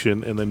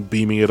location and then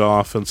beaming it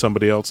off and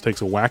somebody else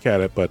takes a whack at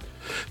it. But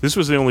this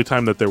was the only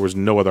time that there was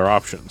no other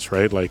options,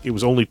 right? Like it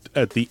was only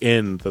at the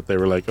end that they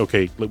were like,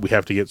 okay, we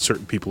have to get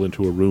certain people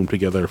into a room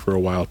together for a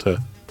while to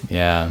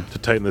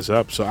tighten this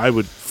up. So I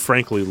would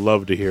frankly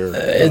love to hear.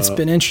 It's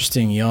been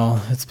interesting, y'all.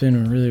 It's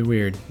been really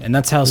weird. And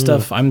that's how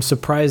stuff, I'm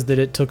surprised that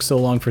it took so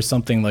long for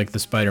something like the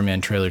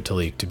Spider-Man trailer to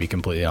leak, to be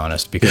completely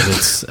honest,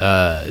 because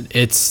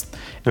it's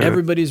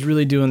everybody's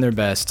really doing their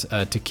best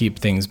to keep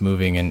things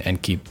moving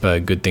and keep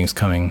good things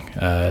coming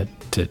to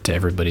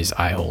everybody's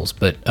eye holes.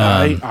 But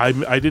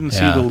I didn't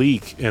see the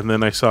leak, and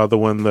then I saw the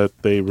one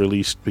that they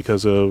released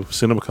because of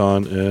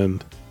CinemaCon,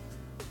 and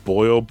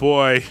boy, oh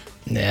boy.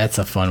 Yeah, it's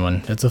a fun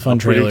one. It's a fun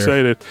trailer. Pretty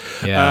excited.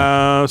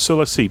 Yeah. So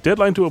let's see.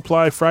 Deadline to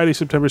apply Friday,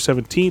 September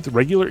 17th.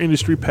 Regular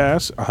industry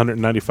pass,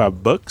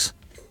 $195.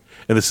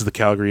 And this is the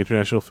Calgary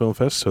International Film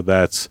Fest, so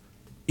that's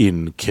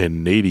in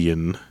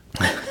Canadian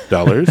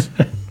dollars.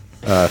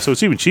 So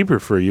it's even cheaper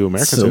for you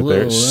Americans out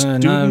there.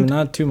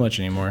 Not too much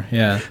anymore.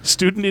 Yeah.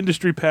 Student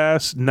industry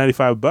pass,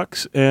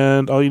 $95,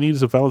 and all you need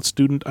is a valid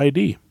student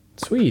ID.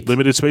 Sweet.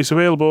 Limited space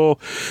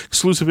available.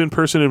 Exclusive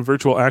in-person and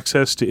virtual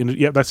access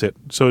to... that's it.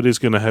 So it is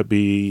going to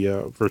be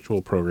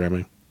virtual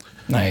programming.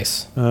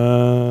 Nice.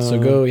 So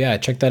go,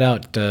 check that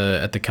out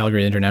at the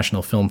Calgary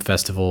International Film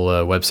Festival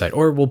website.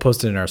 Or we'll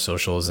post it in our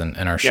socials and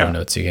our show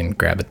notes. You can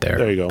grab it there.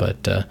 There you go.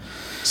 But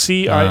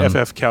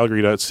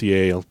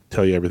CIFFcalgary.ca. I'll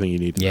tell you everything you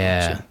need to know.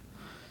 Yeah.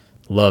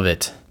 Love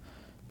it.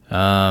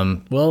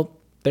 Well...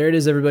 There it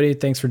is, everybody.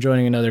 Thanks for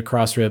joining another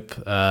Cross Rip.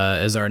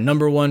 As our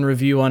number one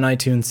review on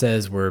iTunes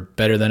says, we're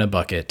better than a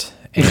bucket.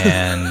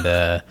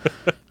 And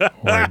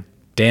we're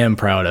damn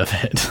proud of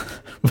it.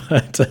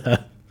 But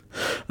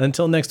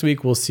until next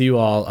week, we'll see you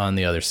all on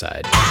the other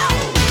side.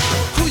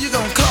 Who you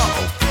gonna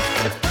call?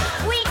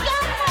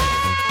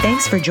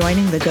 Thanks for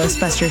joining the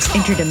Ghostbusters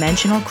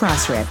Interdimensional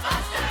Cross Rip.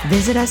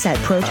 Visit us at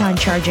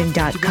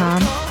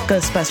protoncharging.com,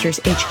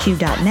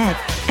 ghostbustershq.net,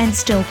 and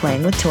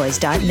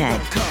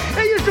stillplayingwithtoys.net.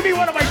 That used to be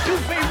one of my two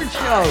favorite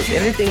shows.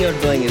 Anything you're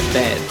doing is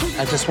bad.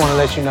 I just want to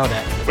let you know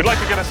that. We'd like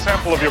to get a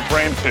sample of your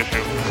brain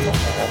tissue.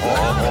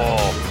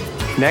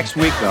 Next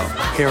week, though,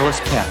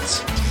 hairless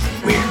pets.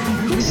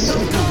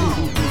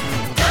 Weird.